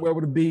 somewhere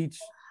with a beach.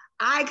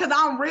 Because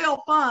I'm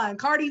real fun.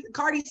 Cardi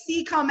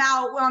C come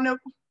out on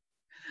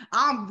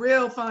I'm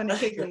real fun to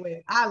kick it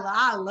with.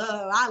 I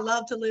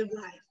love to live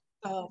life.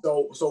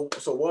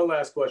 So one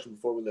last question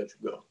before we let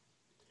you go.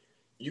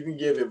 You can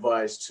give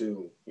advice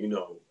to,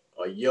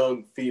 a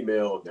young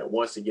female that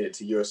wants to get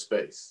into your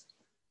space.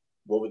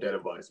 What would that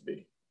advice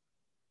be?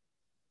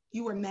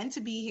 You were meant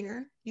to be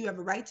here. You have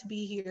a right to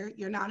be here.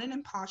 You're not an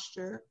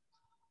imposter.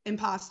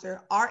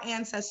 Our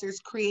ancestors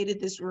created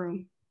this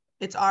room.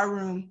 It's our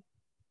room.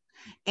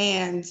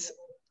 And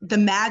the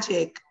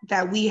magic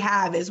that we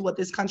have is what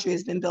this country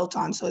has been built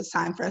on. So it's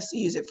time for us to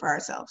use it for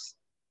ourselves.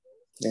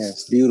 Yeah,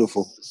 it's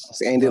beautiful.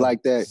 Let's end it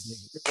like that.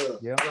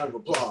 Yeah. Round of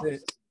applause.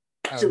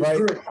 All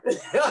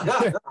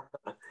right.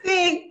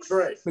 Thanks.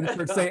 Great.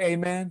 Say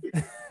amen.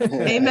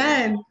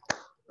 Amen.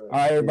 All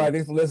right, everybody.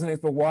 Thanks for listening.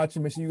 Thanks for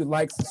watching. Make sure you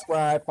like,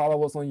 subscribe,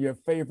 follow us on your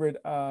favorite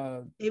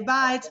Hey,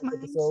 bye to my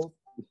episode.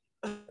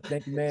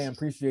 Thank you, man.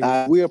 Appreciate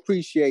it. We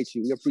appreciate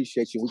you. We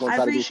appreciate you. We're gonna I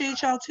try to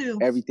appreciate y'all too.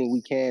 everything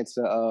we can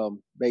to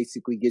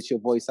basically get your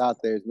voice out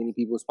there as many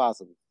people as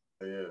possible.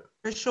 Yeah.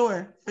 For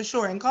sure.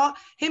 And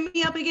hit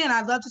me up again.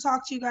 I'd love to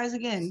talk to you guys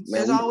again.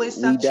 Man, There's always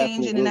stuff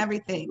changing and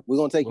everything. We're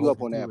gonna take you We'll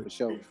up on that for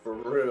sure. For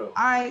real.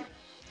 All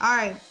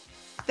right.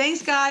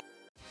 Thanks, guys.